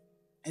ideas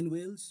in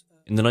Wales.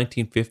 In the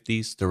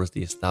 1950s, there was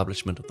the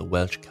establishment of the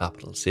Welsh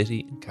capital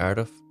city in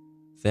Cardiff.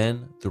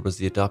 Then there was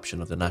the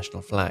adoption of the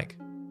national flag.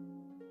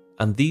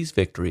 And these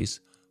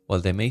victories, while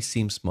they may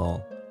seem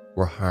small,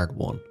 were hard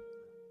won,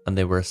 and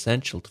they were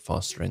essential to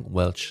fostering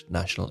Welsh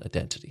national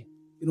identity.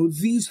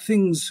 These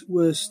things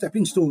were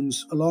stepping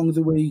stones along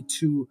the way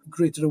to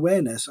greater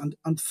awareness.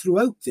 And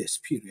throughout this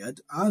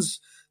period, as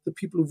the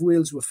people of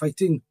Wales were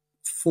fighting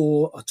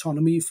for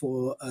autonomy,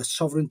 for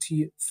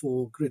sovereignty,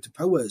 for greater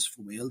powers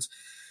for Wales,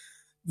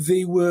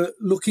 they were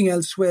looking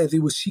elsewhere. They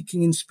were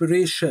seeking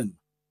inspiration.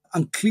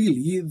 And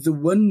clearly, the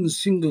one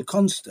single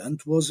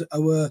constant was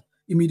our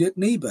immediate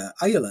neighbour,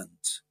 Ireland.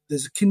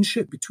 There's a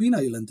kinship between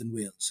Ireland and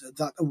Wales,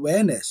 that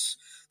awareness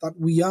that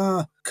we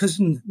are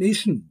cousin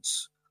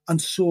nations. And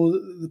so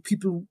the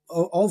people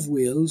of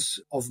Wales,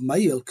 of my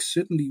ilk,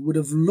 certainly would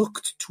have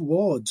looked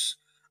towards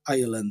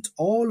Ireland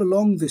all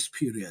along this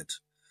period,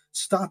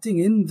 starting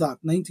in that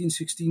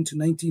 1916 to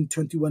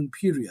 1921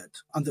 period.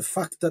 And the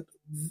fact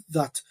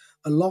that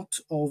a lot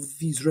of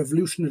these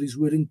revolutionaries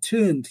were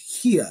interned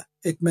here,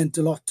 it meant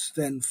a lot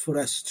then for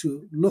us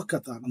to look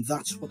at that, and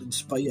that's what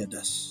inspired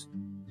us.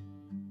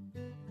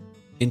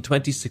 In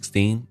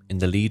 2016, in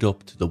the lead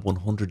up to the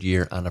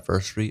 100-year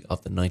anniversary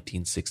of the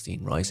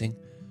 1916 Rising,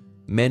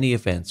 many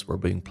events were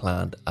being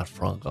planned at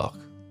Frongoch.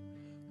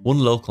 One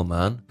local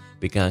man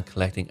began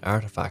collecting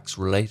artefacts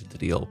related to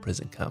the old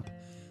prison camp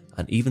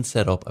and even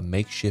set up a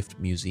makeshift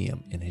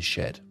museum in his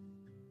shed.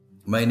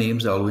 My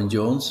name's Alwyn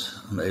Jones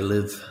and I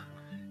live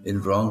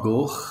in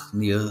Frongoch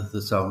near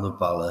the town of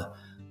Bala.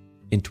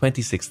 In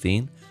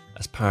 2016,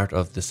 as part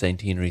of the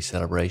centenary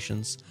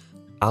celebrations,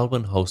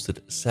 Alwyn hosted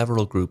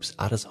several groups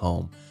at his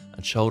home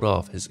and showed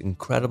off his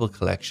incredible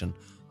collection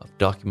of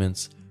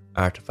documents,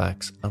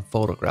 artefacts and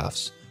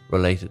photographs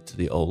related to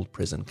the old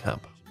prison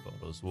camp.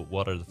 Photos.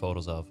 What are the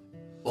photos of?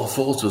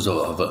 Photos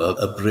of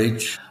a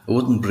bridge, a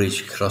wooden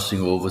bridge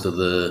crossing over to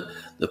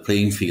the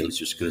playing fields,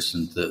 just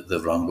christened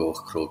the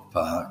Frongoch Croke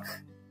Park.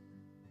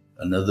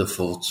 Another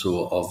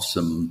photo of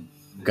some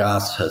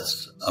guard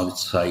huts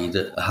outside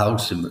a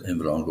house in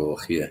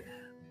Frongoch here.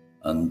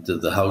 And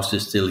the house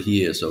is still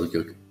here, so we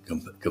could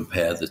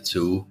compare the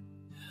two.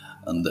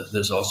 And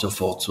there's also a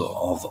photo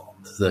of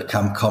the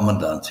camp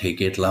commandant,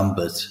 Higate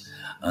Lambert,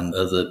 and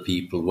other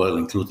people, well,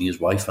 including his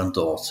wife and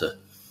daughter,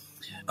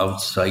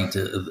 outside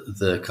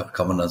the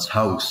commandant's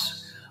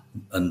house.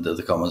 And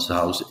the commandant's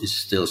house is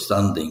still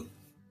standing.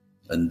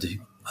 And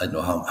I don't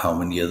know how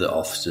many other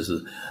officers,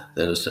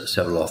 there are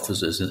several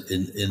officers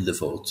in the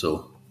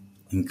photo,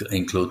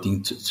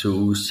 including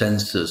two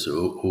censors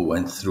who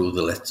went through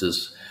the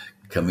letters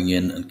coming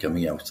in and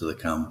coming out of the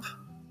camp.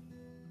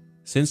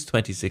 Since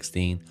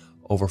 2016,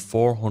 over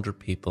 400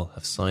 people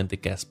have signed the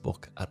guest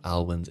book at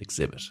Alwyn's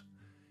exhibit.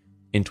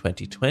 In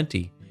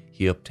 2020,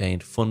 he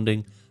obtained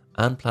funding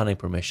and planning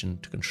permission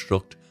to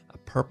construct a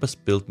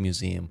purpose-built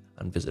museum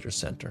and visitor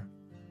centre.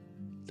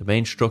 The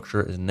main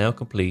structure is now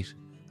complete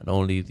and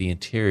only the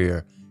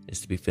interior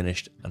is to be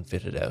finished and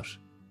fitted out.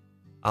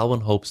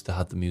 Alwyn hopes to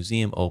have the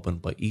museum open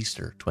by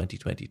Easter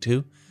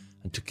 2022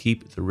 and to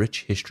keep the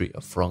rich history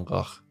of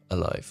Frongoch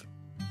alive.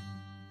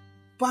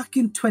 Back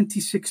in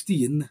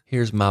 2016,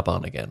 here's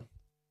Mabon again.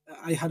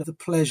 I had the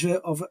pleasure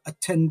of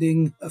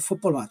attending a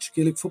football match,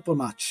 Gaelic football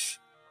match.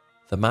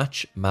 The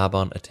match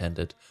Mabon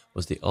attended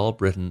was the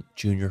All-Britain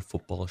Junior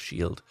Football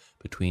Shield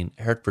between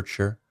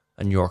Hertfordshire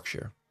and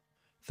Yorkshire.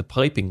 The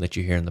piping that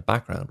you hear in the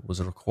background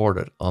was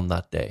recorded on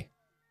that day.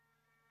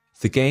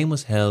 The game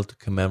was held to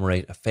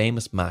commemorate a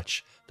famous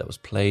match that was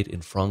played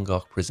in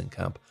Frongoch prison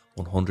camp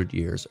 100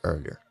 years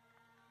earlier.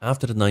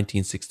 After the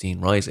 1916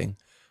 Rising,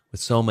 with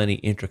so many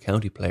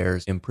inter-county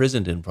players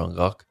imprisoned in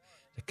Frongoch,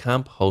 the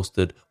camp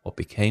hosted what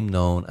became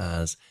known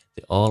as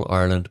the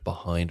All-Ireland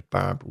Behind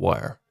Barbed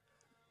Wire.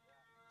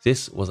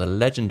 This was a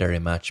legendary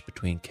match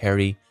between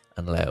Kerry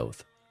and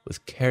Louth,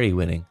 with Kerry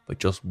winning by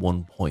just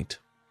 1 point.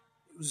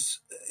 It was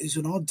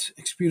an odd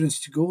experience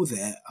to go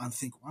there and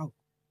think, wow,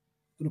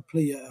 I'm going to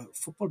play a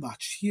football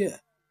match here,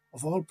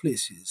 of all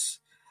places.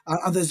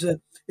 And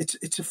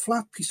it's a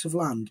flat piece of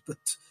land, but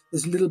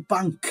there's a little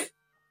bank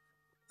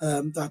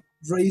that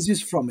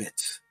raises from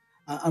it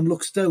and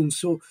looks down.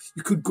 So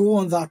you could go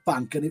on that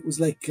bank and it was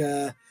like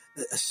a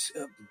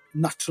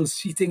natural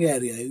seating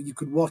area. You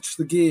could watch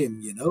the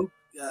game,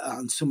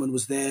 and someone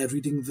was there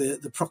reading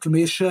the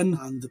proclamation,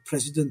 and the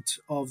president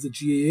of the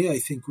GAA, I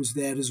think, was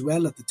there as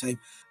well at the time.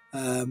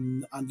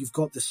 And you've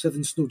got the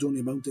Southern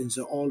Snowdonia Mountains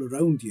are all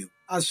around you.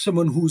 As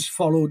someone who's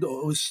followed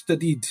or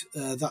studied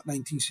that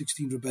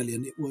 1916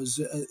 rebellion, it was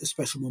a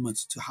special moment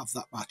to have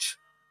that match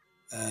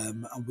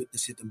and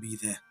witness it and be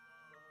there.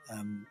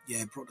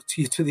 It brought a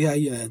tear to the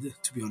eye,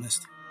 to be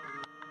honest.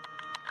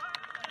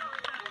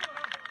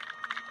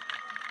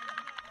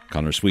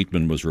 Conor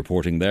Sweetman was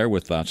reporting there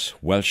with that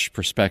Welsh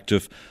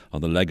perspective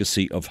on the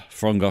legacy of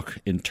Frongoch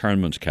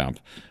internment camp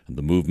and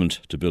the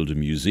movement to build a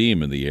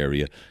museum in the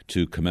area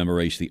to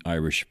commemorate the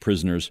Irish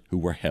prisoners who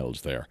were held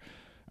there.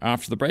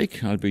 After the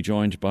break, I'll be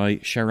joined by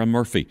Shara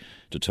Murphy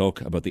to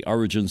talk about the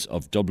origins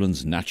of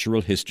Dublin's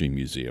Natural History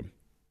Museum.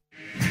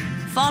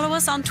 Follow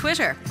us on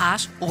Twitter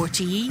at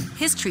RTE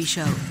History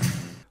Show.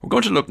 We're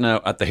going to look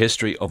now at the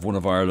history of one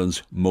of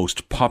Ireland's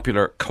most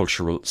popular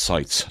cultural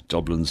sites,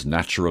 Dublin's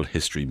Natural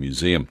History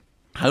Museum.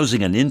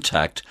 Housing an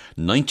intact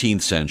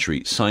 19th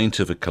century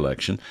scientific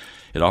collection,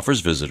 it offers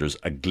visitors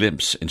a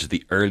glimpse into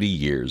the early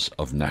years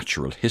of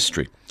natural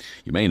history.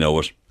 You may know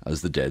it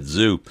as the Dead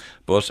Zoo,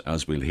 but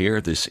as we'll hear,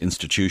 this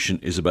institution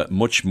is about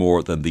much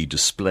more than the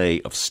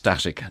display of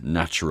static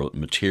natural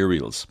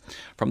materials.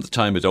 From the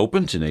time it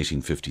opened in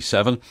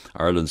 1857,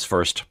 Ireland's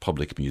first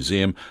public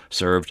museum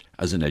served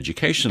as an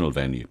educational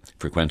venue,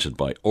 frequented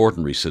by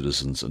ordinary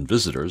citizens and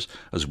visitors,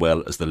 as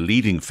well as the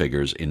leading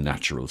figures in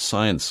natural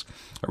science.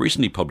 A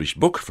recently published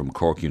book from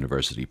Cork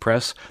University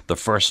Press, The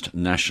First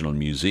National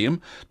Museum,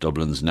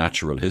 Dublin's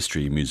Natural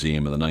History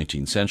Museum in the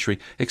 19th Century,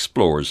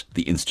 explores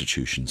the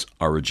institution's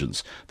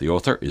origins. The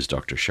author is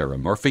Dr. Shara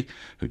Murphy,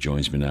 who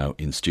joins me now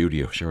in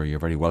studio. Shara, you're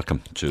very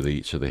welcome to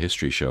the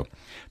History Show.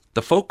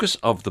 The focus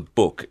of the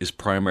book is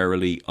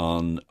primarily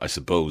on, I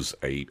suppose,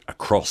 a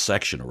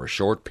cross-section or a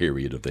short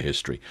period of the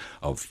history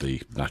of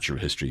the Natural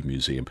History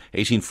Museum,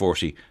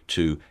 1840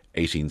 to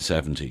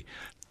 1870.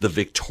 The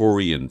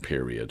Victorian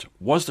period.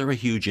 Was there a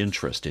huge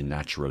interest in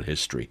natural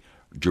history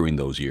during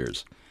those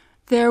years?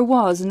 There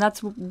was, and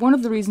that's one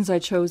of the reasons I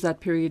chose that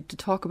period to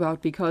talk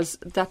about, because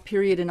that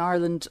period in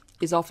Ireland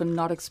is often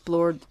not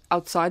explored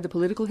outside the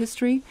political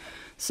history.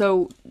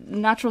 So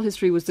natural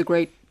history was the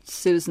great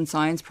citizen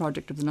science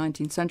project of the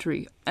 19th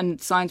century,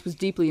 and science was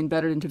deeply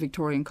embedded into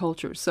Victorian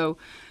culture. So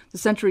the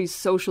century's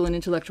social and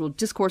intellectual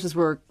discourses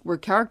were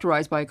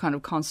characterised by a kind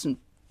of constant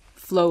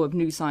flow of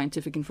new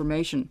scientific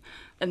information.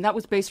 And that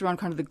was based around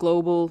kind of the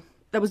global,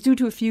 that was due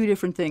to a few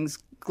different things: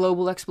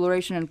 global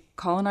exploration and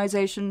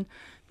colonisation,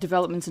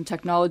 developments in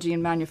technology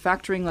and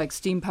manufacturing like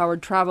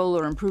steam-powered travel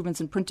or improvements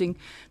in printing,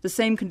 the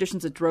same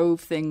conditions that drove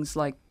things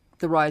like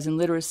the rise in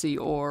literacy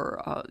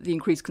or the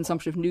increased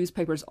consumption of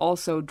newspapers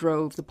also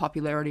drove the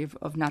popularity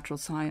of natural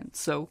science.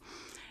 So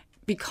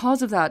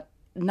because of that,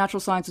 natural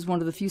science is one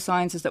of the few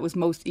sciences that was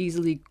most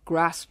easily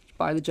grasped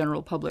by the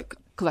general public.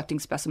 Collecting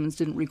specimens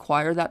didn't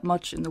require that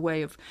much in the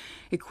way of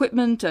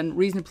equipment, and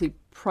reasonably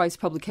priced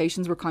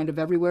publications were kind of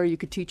everywhere. You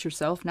could teach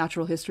yourself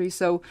natural history.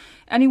 So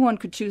anyone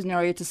could choose an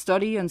area to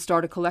study and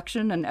start a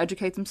collection and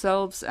educate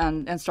themselves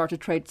and start to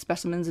trade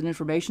specimens and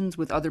informations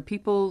with other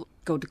people,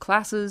 go to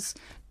classes,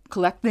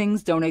 collect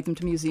things, donate them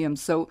to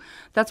museums. So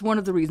that's one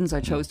of the reasons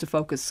I chose to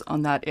focus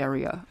on that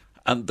area.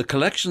 And the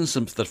collections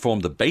that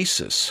form the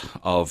basis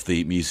of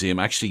the museum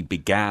actually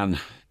began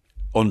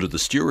under the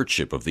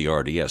stewardship of the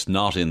RDS,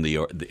 not in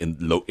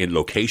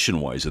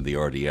location-wise in the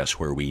RDS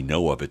where we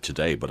know of it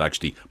today, but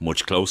actually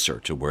much closer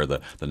to where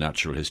the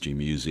Natural History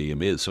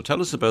Museum is. So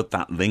tell us about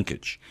that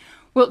linkage.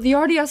 Well, the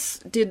RDS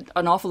did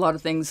an awful lot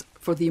of things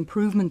for the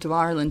improvement of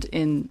Ireland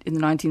in the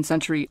 19th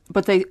century,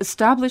 but they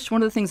established,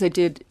 one of the things they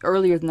did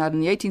earlier than that in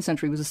the 18th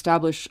century was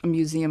establish a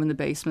museum in the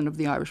basement of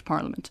the Irish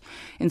Parliament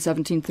in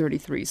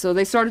 1733. So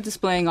they started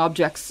displaying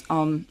objects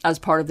as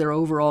part of their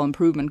overall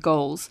improvement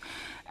goals.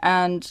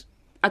 And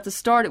at the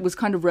start, it was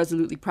kind of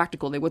resolutely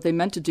practical. What they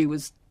meant to do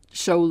was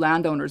show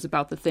landowners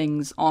about the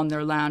things on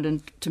their land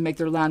and to make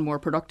their land more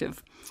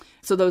productive.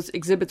 So those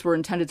exhibits were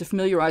intended to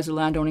familiarise the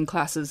landowning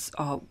classes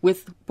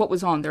with what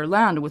was on their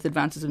land and with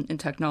advances in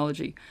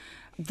technology.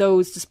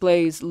 Those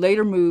displays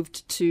later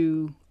moved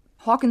to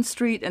Hawkins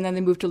Street, and then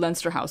they moved to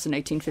Leinster House in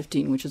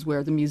 1815, which is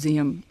where the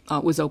museum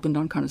was opened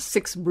on kind of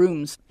 6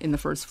 rooms in the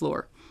first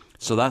floor.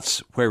 So that's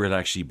where it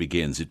actually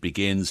begins. It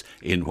begins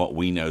in what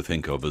we now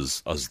think of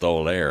as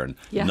Dol Éireann,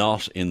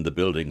 not in the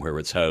building where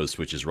it's housed,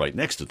 which is right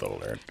next to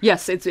Dol Éireann.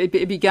 Yes, it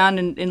began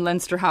in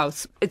Leinster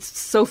House. It's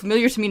so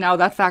familiar to me now,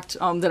 that fact,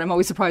 that I'm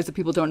always surprised that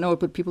people don't know it,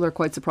 but people are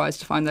quite surprised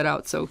to find that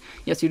out. So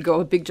yes, you'd go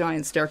a big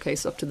giant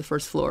staircase up to the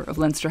first floor of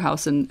Leinster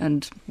House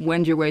and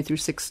wend your way through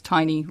 6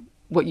 tiny,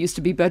 what used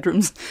to be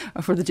bedrooms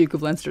for the Duke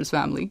of Leinster's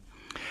family.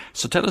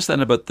 So tell us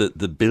then about the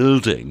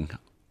building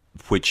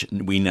which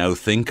we now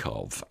think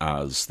of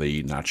as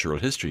the Natural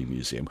History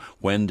Museum.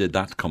 When did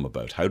that come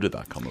about? How did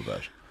that come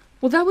about?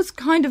 Well, that was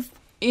kind of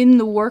in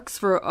the works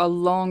for a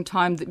long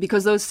time,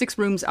 because those 6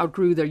 rooms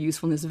outgrew their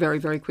usefulness very,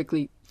 very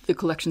quickly. The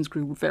collections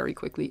grew very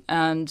quickly.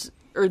 And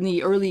in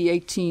the early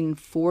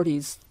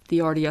 1840s,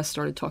 the RDS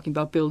started talking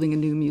about building a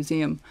new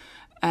museum.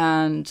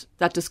 And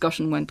that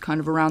discussion went kind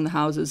of around the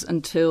houses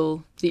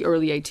until the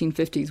early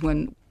 1850s,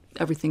 when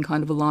everything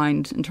kind of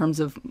aligned in terms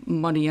of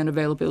money and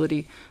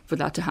availability for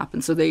that to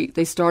happen. So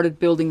they started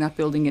building that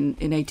building in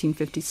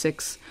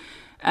 1856,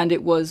 and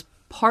it was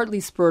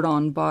partly spurred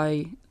on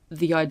by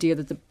the idea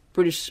that the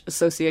British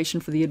Association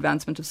for the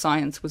Advancement of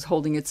Science was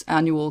holding its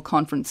annual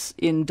conference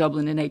in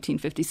Dublin in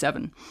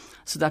 1857.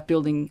 So that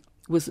building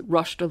was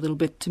rushed a little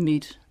bit to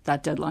meet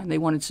that deadline. They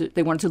wanted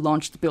to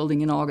launch the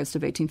building in August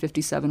of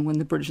 1857 when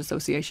the British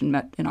Association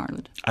met in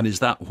Ireland. And is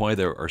that why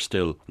there are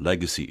still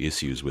legacy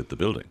issues with the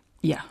building?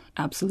 Yeah,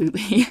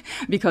 absolutely.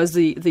 Because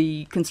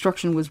the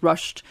construction was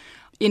rushed.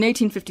 In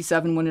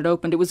 1857, when it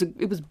opened, it was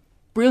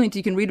brilliant.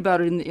 You can read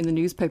about it in the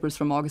newspapers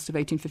from August of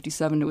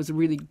 1857. It was a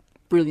really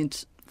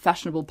brilliant,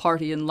 fashionable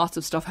party, and lots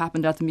of stuff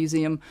happened at the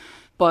museum.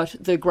 But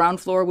the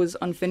ground floor was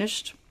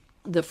unfinished.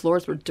 The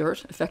floors were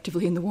dirt,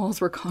 effectively, and the walls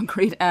were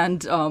concrete.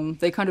 And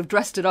they kind of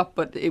dressed it up,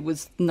 but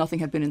nothing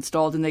had been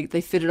installed. And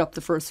they fitted up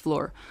the first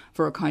floor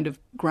for a kind of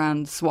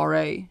grand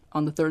soiree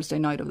on the Thursday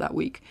night of that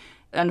week.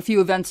 And a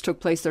few events took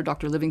place there.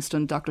 Dr.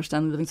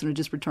 Stanley Livingston had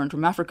just returned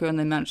from Africa, and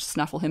they managed to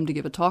snaffle him to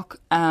give a talk.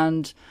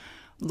 And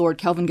Lord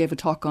Kelvin gave a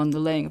talk on the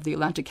laying of the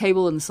Atlantic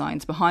cable and the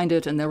science behind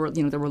it. And there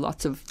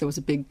was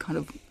a big kind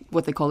of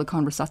what they call a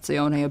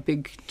conversazione, a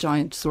big,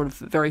 giant, sort of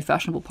very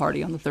fashionable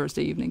party on the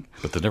Thursday evening.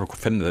 But they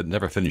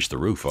never finished the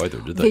roof either,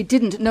 did they? They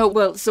didn't. No.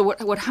 Well, so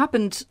what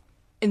happened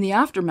in the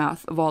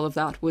aftermath of all of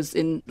that was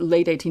in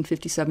late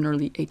 1857,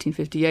 early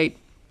 1858,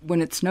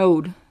 when it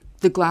snowed,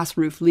 the glass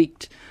roof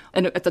leaked.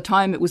 And at the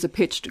time, it was a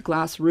pitched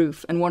glass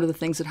roof. And one of the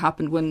things that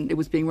happened when it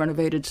was being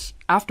renovated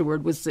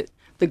afterward was that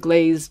the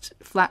glazed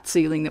flat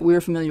ceiling that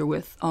we're familiar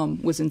with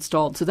was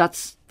installed. So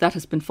that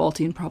has been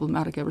faulty and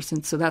problematic ever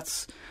since. So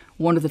that's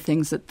one of the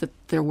things that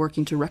they're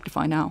working to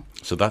rectify now.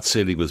 So that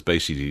ceiling was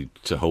basically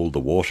to hold the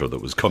water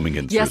that was coming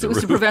in through the roof. Yes, it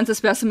was to prevent the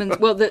specimens.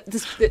 Well,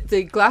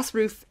 the glass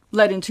roof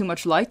let in too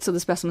much light, so the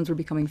specimens were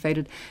becoming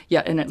faded.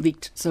 Yeah, and it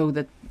leaked so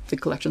that the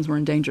collections were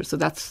in danger. So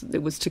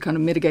it was to kind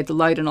of mitigate the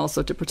light and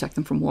also to protect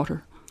them from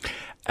water.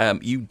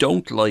 You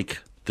don't like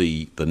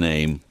the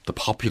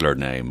popular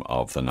name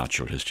of the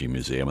Natural History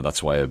Museum, and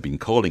that's why I've been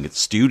calling it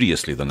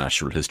studiously the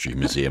Natural History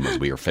Museum as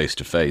we are face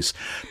to face.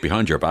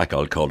 Behind your back,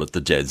 I'll call it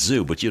the Dead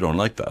Zoo, but you don't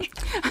like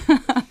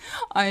that.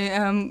 I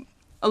am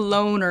a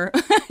loner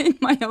in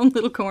my own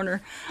little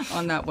corner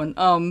on that one.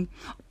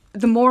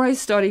 The more I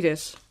studied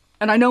it,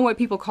 and I know why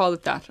people call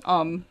it that,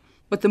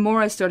 but the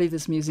more I studied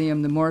this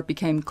museum, the more it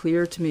became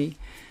clear to me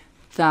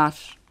that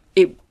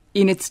it,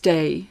 in its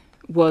day,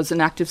 was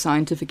an active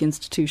scientific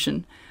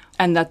institution,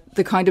 and that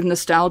the kind of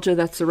nostalgia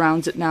that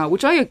surrounds it now,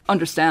 which I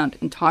understand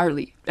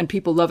entirely, and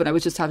people love it. I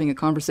was just having a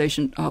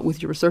conversation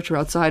with your researcher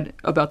outside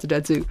about the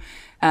Dead Zoo,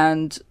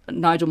 and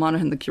Nigel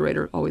Monaghan, the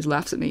curator, always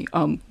laughs at me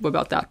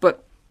about that.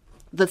 But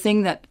the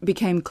thing that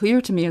became clear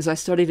to me as I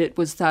studied it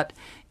was that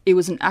it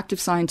was an active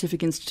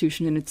scientific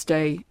institution in its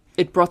day.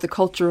 It brought the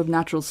culture of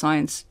natural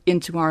science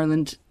into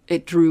Ireland.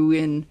 It drew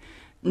in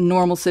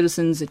normal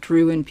citizens. It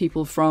drew in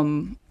people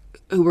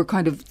who were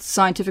kind of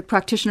scientific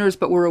practitioners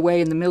but were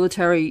away in the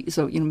military,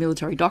 so,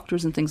 military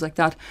doctors and things like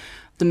that.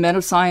 The men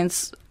of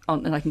science,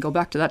 and I can go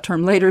back to that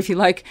term later if you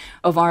like,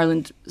 of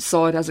Ireland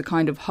saw it as a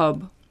kind of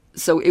hub.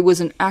 So it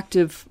was an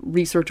active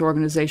research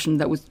organisation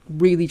that was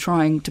really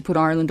trying to put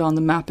Ireland on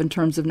the map in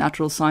terms of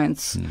natural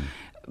science,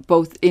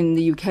 both in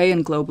the UK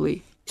and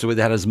globally. So it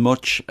had as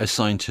much a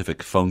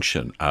scientific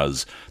function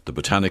as the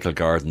botanical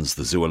gardens,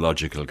 the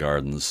zoological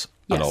gardens,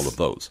 and all of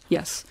those.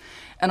 Yes.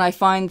 And I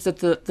find that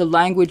the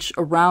language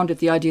around it,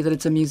 the idea that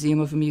it's a museum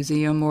of a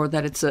museum or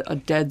that it's a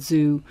dead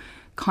zoo,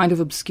 kind of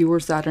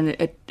obscures that, and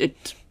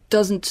it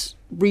doesn't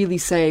really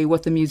say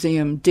what the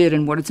museum did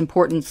and what its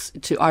importance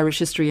to Irish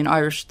history and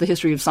the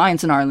history of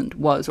science in Ireland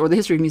was, or the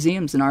history of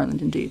museums in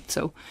Ireland, indeed.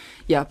 So,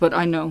 yeah, but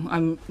I know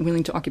I'm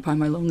willing to occupy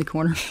my lonely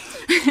corner.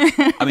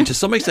 I mean, to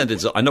some extent,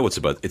 I know it's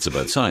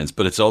about science,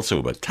 but it's also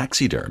about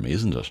taxidermy,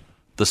 isn't it?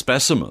 The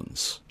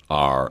specimens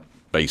are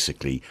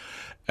basically,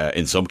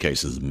 in some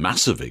cases,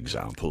 massive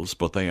examples,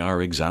 but they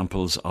are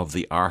examples of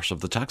the art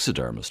of the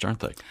taxidermist, aren't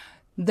they?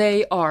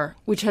 They are,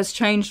 which has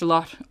changed a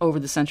lot over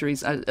the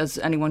centuries, as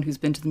anyone who's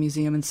been to the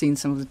museum and seen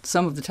some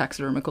of the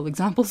taxidermical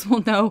examples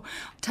will know.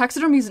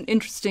 Taxidermy is an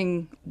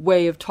interesting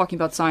way of talking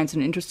about science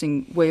and an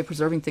interesting way of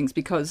preserving things,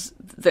 because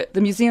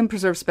the museum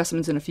preserves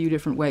specimens in a few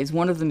different ways.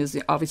 One of them is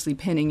obviously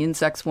pinning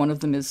insects. One of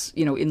them is,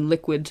 in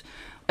liquid.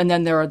 And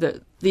then there are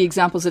the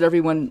examples that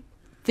everyone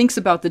thinks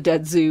about the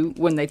dead zoo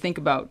when they think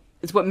about.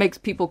 It's what makes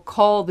people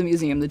call the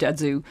museum the dead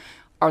zoo,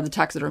 are the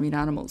taxidermied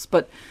animals.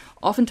 But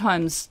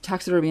oftentimes,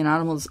 taxidermy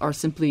animals are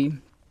simply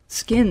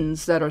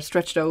skins that are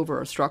stretched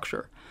over a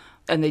structure,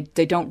 and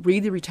they don't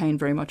really retain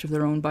very much of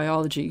their own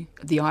biology.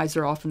 The eyes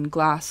are often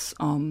glass.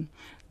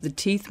 The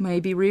teeth may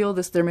be real.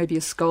 There may be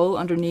a skull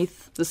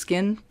underneath the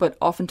skin, but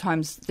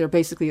oftentimes they're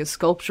basically a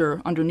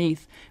sculpture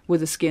underneath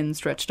with a skin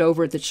stretched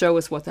over it that show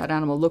us what that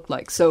animal looked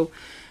like. So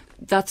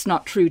that's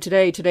not true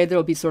today. Today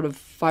there'll be sort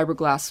of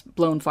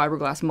blown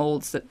fiberglass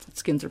molds that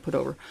skins are put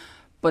over.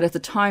 But at the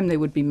time, they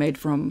would be made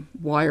from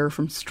wire,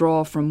 from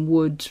straw, from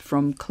wood,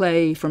 from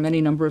clay, from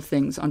any number of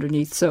things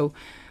underneath. So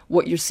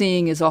what you're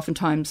seeing is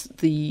oftentimes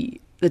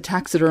the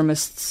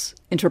taxidermist's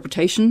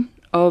interpretation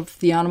of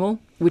the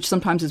animal, which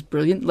sometimes is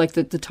brilliant. Like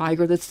the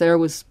tiger that's there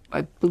was,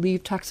 I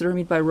believe,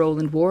 taxidermied by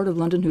Roland Ward of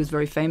London, who was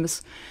very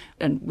famous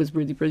and was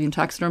really brilliant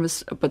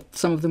taxidermist. But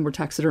some of them were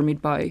taxidermied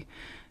by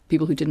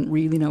people who didn't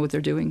really know what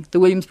they're doing. The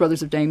Williams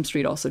brothers of Dame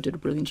Street also did a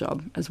brilliant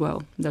job as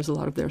well. There's a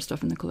lot of their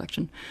stuff in the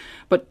collection.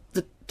 But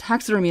the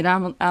taxidermy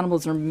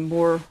animals are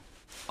more,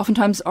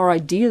 oftentimes are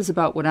ideas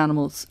about what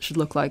animals should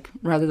look like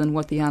rather than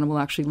what the animal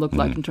actually looked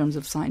like in terms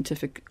of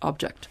scientific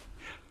object.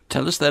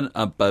 Tell us then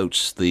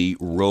about the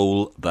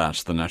role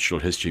that the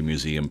Natural History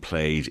Museum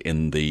played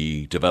in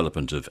the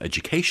development of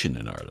education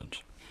in Ireland.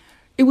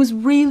 It was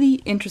really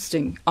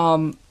interesting.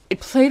 It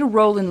played a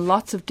role in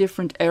lots of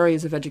different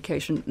areas of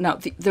education. Now,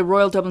 the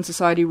Royal Dublin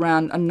Society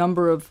ran a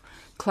number of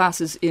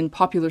classes in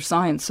popular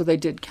science. So they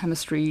did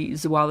chemistry,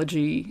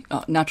 zoology,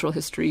 natural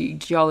history,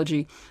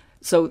 geology.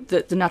 So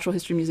the Natural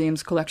History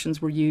Museum's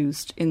collections were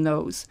used in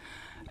those.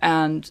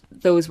 And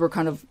those were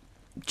kind of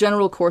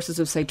general courses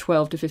of, say,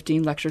 12 to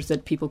 15 lectures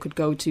that people could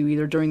go to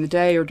either during the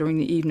day or during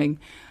the evening.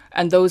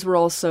 And those were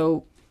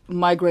also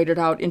migrated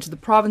out into the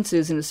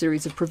provinces in a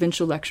series of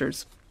provincial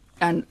lectures.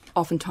 And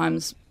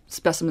oftentimes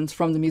specimens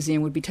from the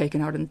museum would be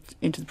taken out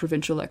into the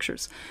provincial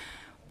lectures.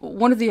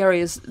 One of the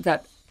areas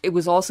that it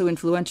was also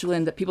influential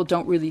in that people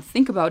don't really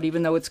think about,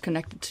 even though it's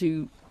connected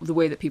to the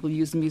way that people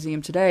use the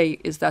museum today,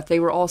 is that they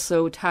were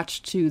also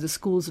attached to the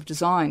schools of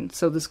design.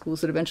 So the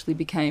schools that eventually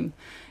became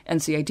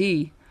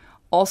NCAD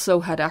also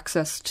had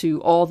access to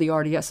all the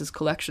RDS's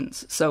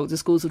collections. So the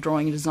schools of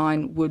drawing and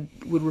design would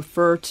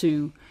refer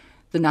to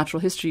the Natural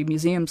History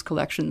Museum's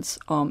collections,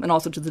 and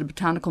also to the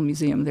Botanical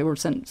Museum. They were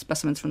sent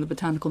specimens from the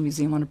Botanical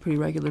Museum on a pretty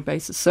regular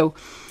basis. So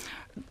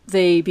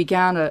they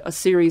began a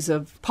series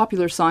of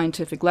popular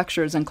scientific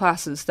lectures and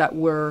classes that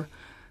were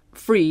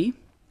free.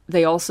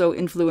 They also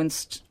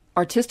influenced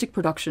artistic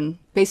production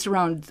based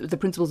around the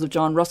principles of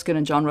John Ruskin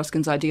and John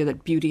Ruskin's idea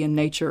that beauty and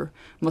nature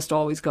must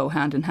always go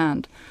hand in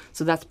hand.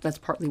 So that's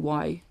partly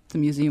why the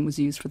museum was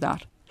used for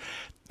that.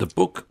 The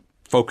book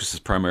focuses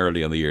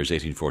primarily on the years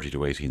 1840 to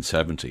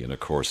 1870, and of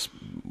course,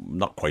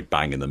 not quite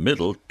bang in the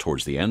middle,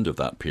 towards the end of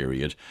that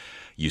period,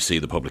 you see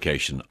the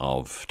publication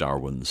of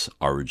Darwin's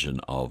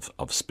Origin of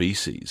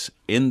Species.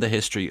 In the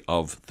history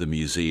of the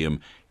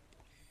museum,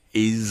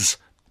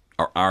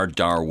 are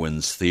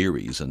Darwin's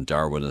theories and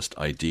Darwinist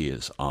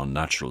ideas on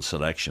natural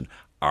selection,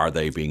 are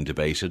they being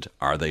debated?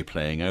 Are they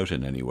playing out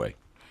in any way?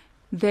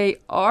 They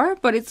are,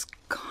 but it's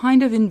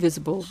kind of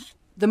invisible.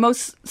 The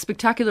most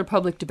spectacular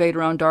public debate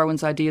around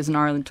Darwin's ideas in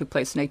Ireland took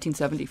place in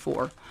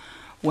 1874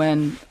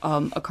 when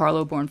a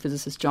Carlow-born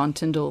physicist, John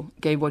Tyndall,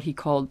 gave what he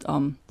called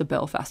the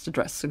Belfast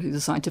Address. So he's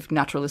a scientific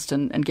naturalist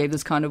and gave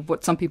this kind of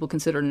what some people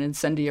consider an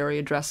incendiary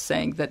address,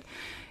 saying that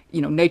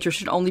nature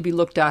should only be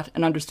looked at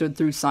and understood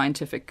through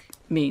scientific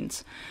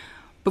means.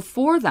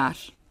 Before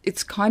that,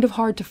 it's kind of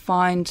hard to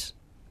find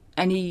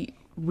any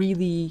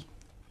really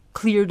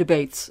clear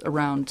debates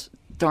around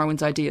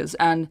Darwin's ideas.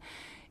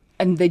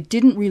 And they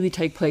didn't really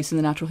take place in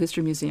the Natural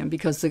History Museum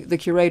because the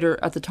curator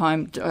at the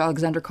time,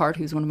 Alexander Cart,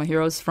 who's one of my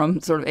heroes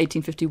from sort of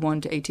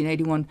 1851 to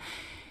 1881,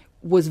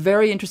 was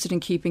very interested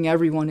in keeping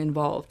everyone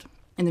involved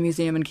in the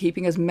museum and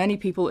keeping as many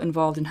people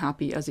involved and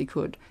happy as he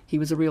could. He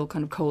was a real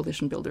kind of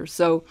coalition builder.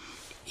 So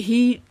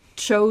he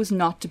chose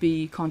not to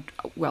be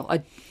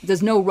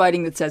there's no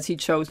writing that says he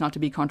chose not to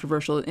be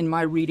controversial. In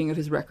my reading of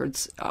his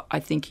records, I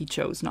think he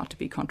chose not to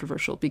be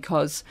controversial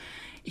because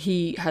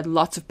he had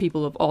lots of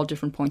people of all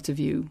different points of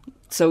view.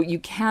 So you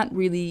can't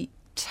really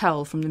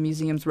tell from the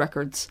museum's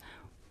records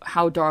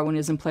how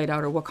Darwinism played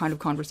out or what kind of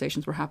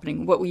conversations were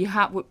happening. What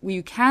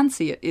you can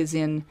see it is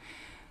in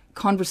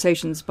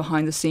conversations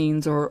behind the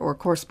scenes or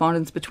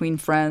correspondence between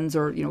friends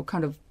or,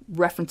 kind of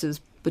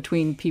references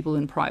between people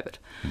in private.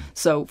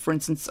 So, for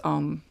instance,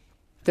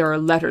 there are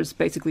letters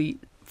basically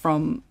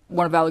from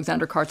one of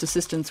Alexander Cart's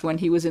assistants when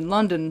he was in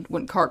London.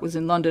 When Cart was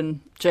in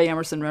London, J.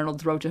 Emerson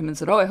Reynolds wrote to him and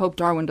said, I hope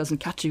Darwin doesn't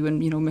catch you and,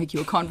 make you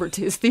a convert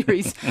to his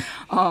theories.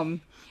 And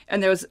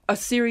there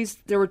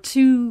were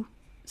 2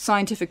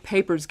 scientific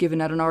papers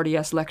given at an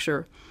RDS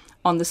lecture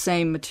on the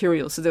same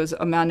material. So there was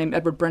a man named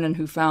Edward Brennan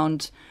who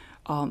found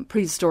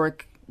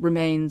prehistoric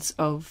remains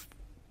of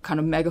kind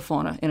of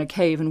megafauna in a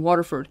cave in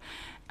Waterford.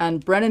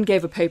 And Brennan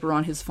gave a paper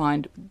on his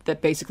find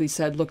that basically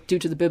said, look, due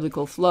to the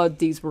biblical flood,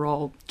 these were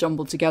all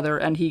jumbled together,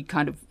 and he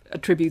kind of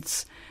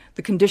attributes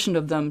the condition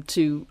of them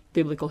to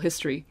biblical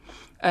history.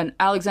 And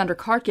Alexander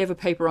Cart gave a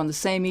paper on the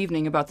same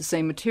evening about the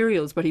same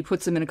materials, but he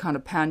puts them in a kind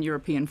of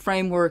pan-European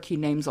framework. He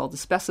names all the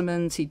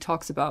specimens. He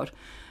talks about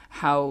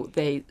how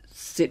they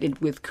sit in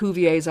with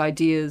Cuvier's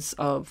ideas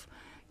of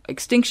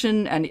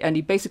extinction, and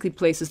he basically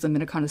places them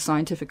in a kind of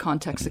scientific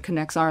context that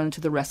connects Ireland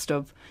to the rest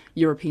of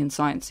European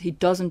science. He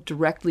doesn't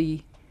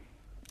directly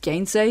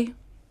gainsay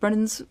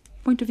Brennan's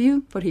point of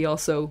view, but he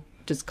also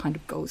just kind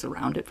of goes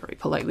around it very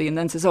politely and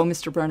then says,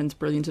 Mr. Brennan's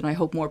brilliant and I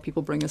hope more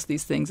people bring us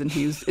these things, and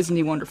isn't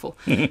he wonderful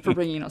for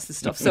bringing us this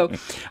stuff. So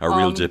a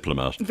real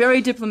diplomat. Very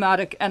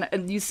diplomatic,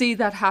 and you see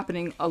that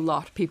happening a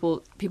lot.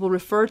 People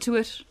refer to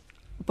it,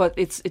 but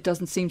it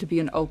doesn't seem to be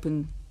an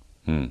open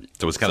There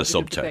was kind of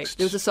subtext.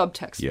 There was a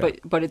subtext, yeah.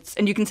 but it's,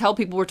 and you can tell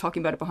people were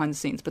talking about it behind the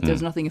scenes, but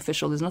there's nothing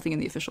official. There's nothing in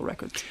the official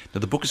records.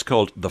 Now, the book is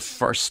called The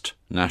First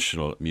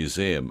National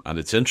Museum, and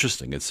it's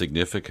interesting, it's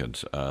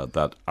significant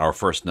that our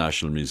first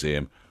national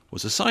museum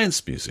was a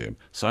science museum.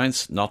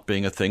 Science not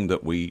being a thing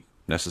that we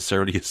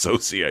necessarily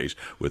associate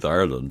with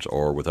Ireland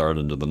or with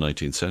Ireland in the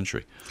 19th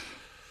century.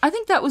 I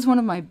think that was one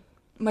of my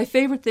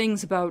favourite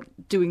things about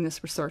doing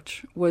this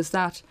research, was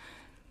that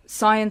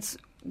science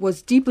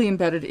was deeply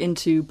embedded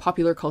into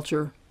popular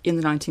culture in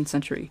the 19th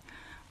century,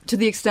 to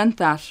the extent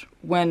that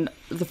when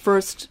the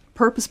first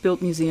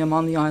purpose-built museum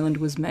on the island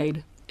was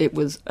made, it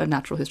was a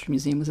natural history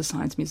museum, was a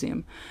science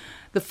museum.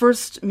 The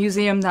first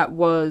museum that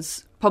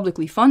was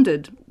publicly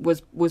funded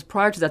was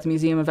prior to that, the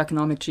Museum of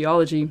Economic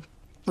Geology,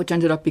 which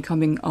ended up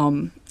becoming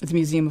the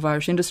Museum of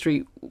Irish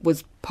Industry,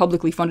 was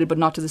publicly funded, but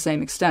not to the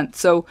same extent.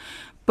 So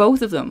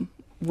both of them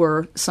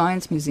were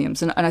science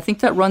museums. And I think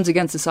that runs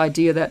against this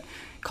idea that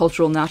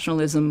cultural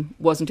nationalism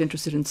wasn't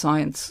interested in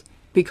science,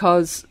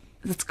 because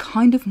that's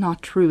kind of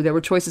not true. There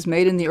were choices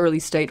made in the early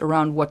state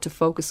around what to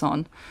focus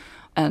on.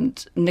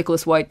 And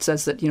Nicholas White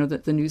says that,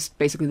 that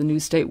the new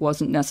state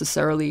wasn't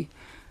necessarily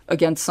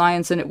against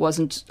science, and it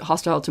wasn't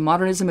hostile to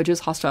modernism, it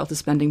was hostile to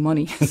spending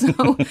money.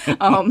 So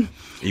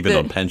even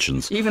on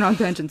pensions. Even on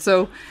pensions.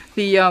 So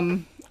the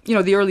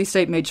early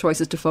state made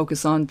choices to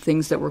focus on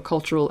things that were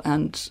cultural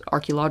and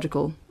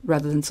archaeological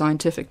rather than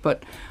scientific.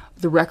 But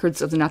the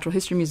records of the Natural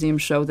History Museum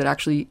show that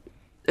actually,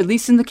 at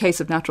least in the case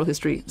of natural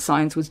history,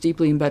 science was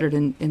deeply embedded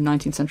in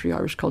 19th century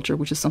Irish culture,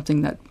 which is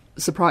something that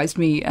surprised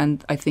me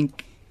and I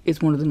think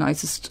is one of the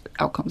nicest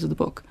outcomes of the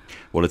book.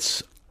 Well,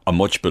 it's a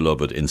much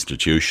beloved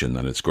institution,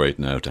 and it's great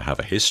now to have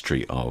a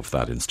history of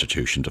that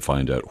institution to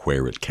find out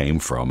where it came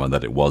from, and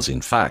that it was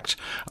in fact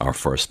our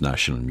first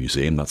national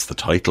museum. That's the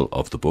title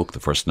of the book, The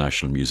First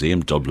National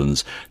Museum,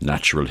 Dublin's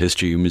Natural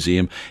History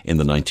Museum in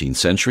the 19th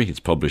century.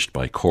 It's published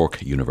by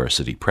Cork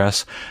University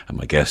Press, and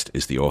my guest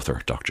is the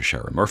author, Dr.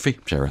 Shara Murphy.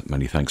 Shara,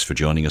 many thanks for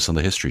joining us on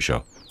The History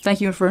Show. Thank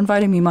you for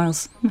inviting me,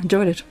 Miles. I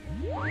enjoyed it.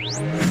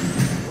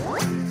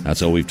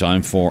 That's all we've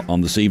time for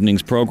on this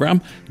evening's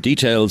programme.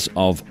 Details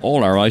of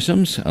all our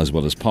items, as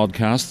well as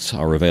podcasts,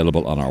 are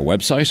available on our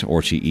website,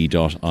 rte.ie/History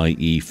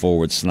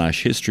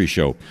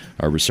Show.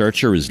 Our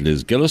researcher is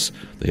Liz Gillis.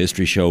 The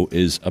History Show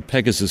is a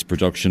Pegasus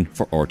production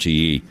for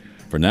RTE.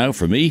 For now,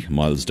 for me,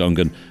 Miles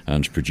Dungan,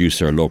 and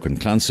producer Logan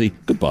Clancy,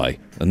 goodbye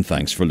and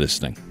thanks for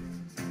listening.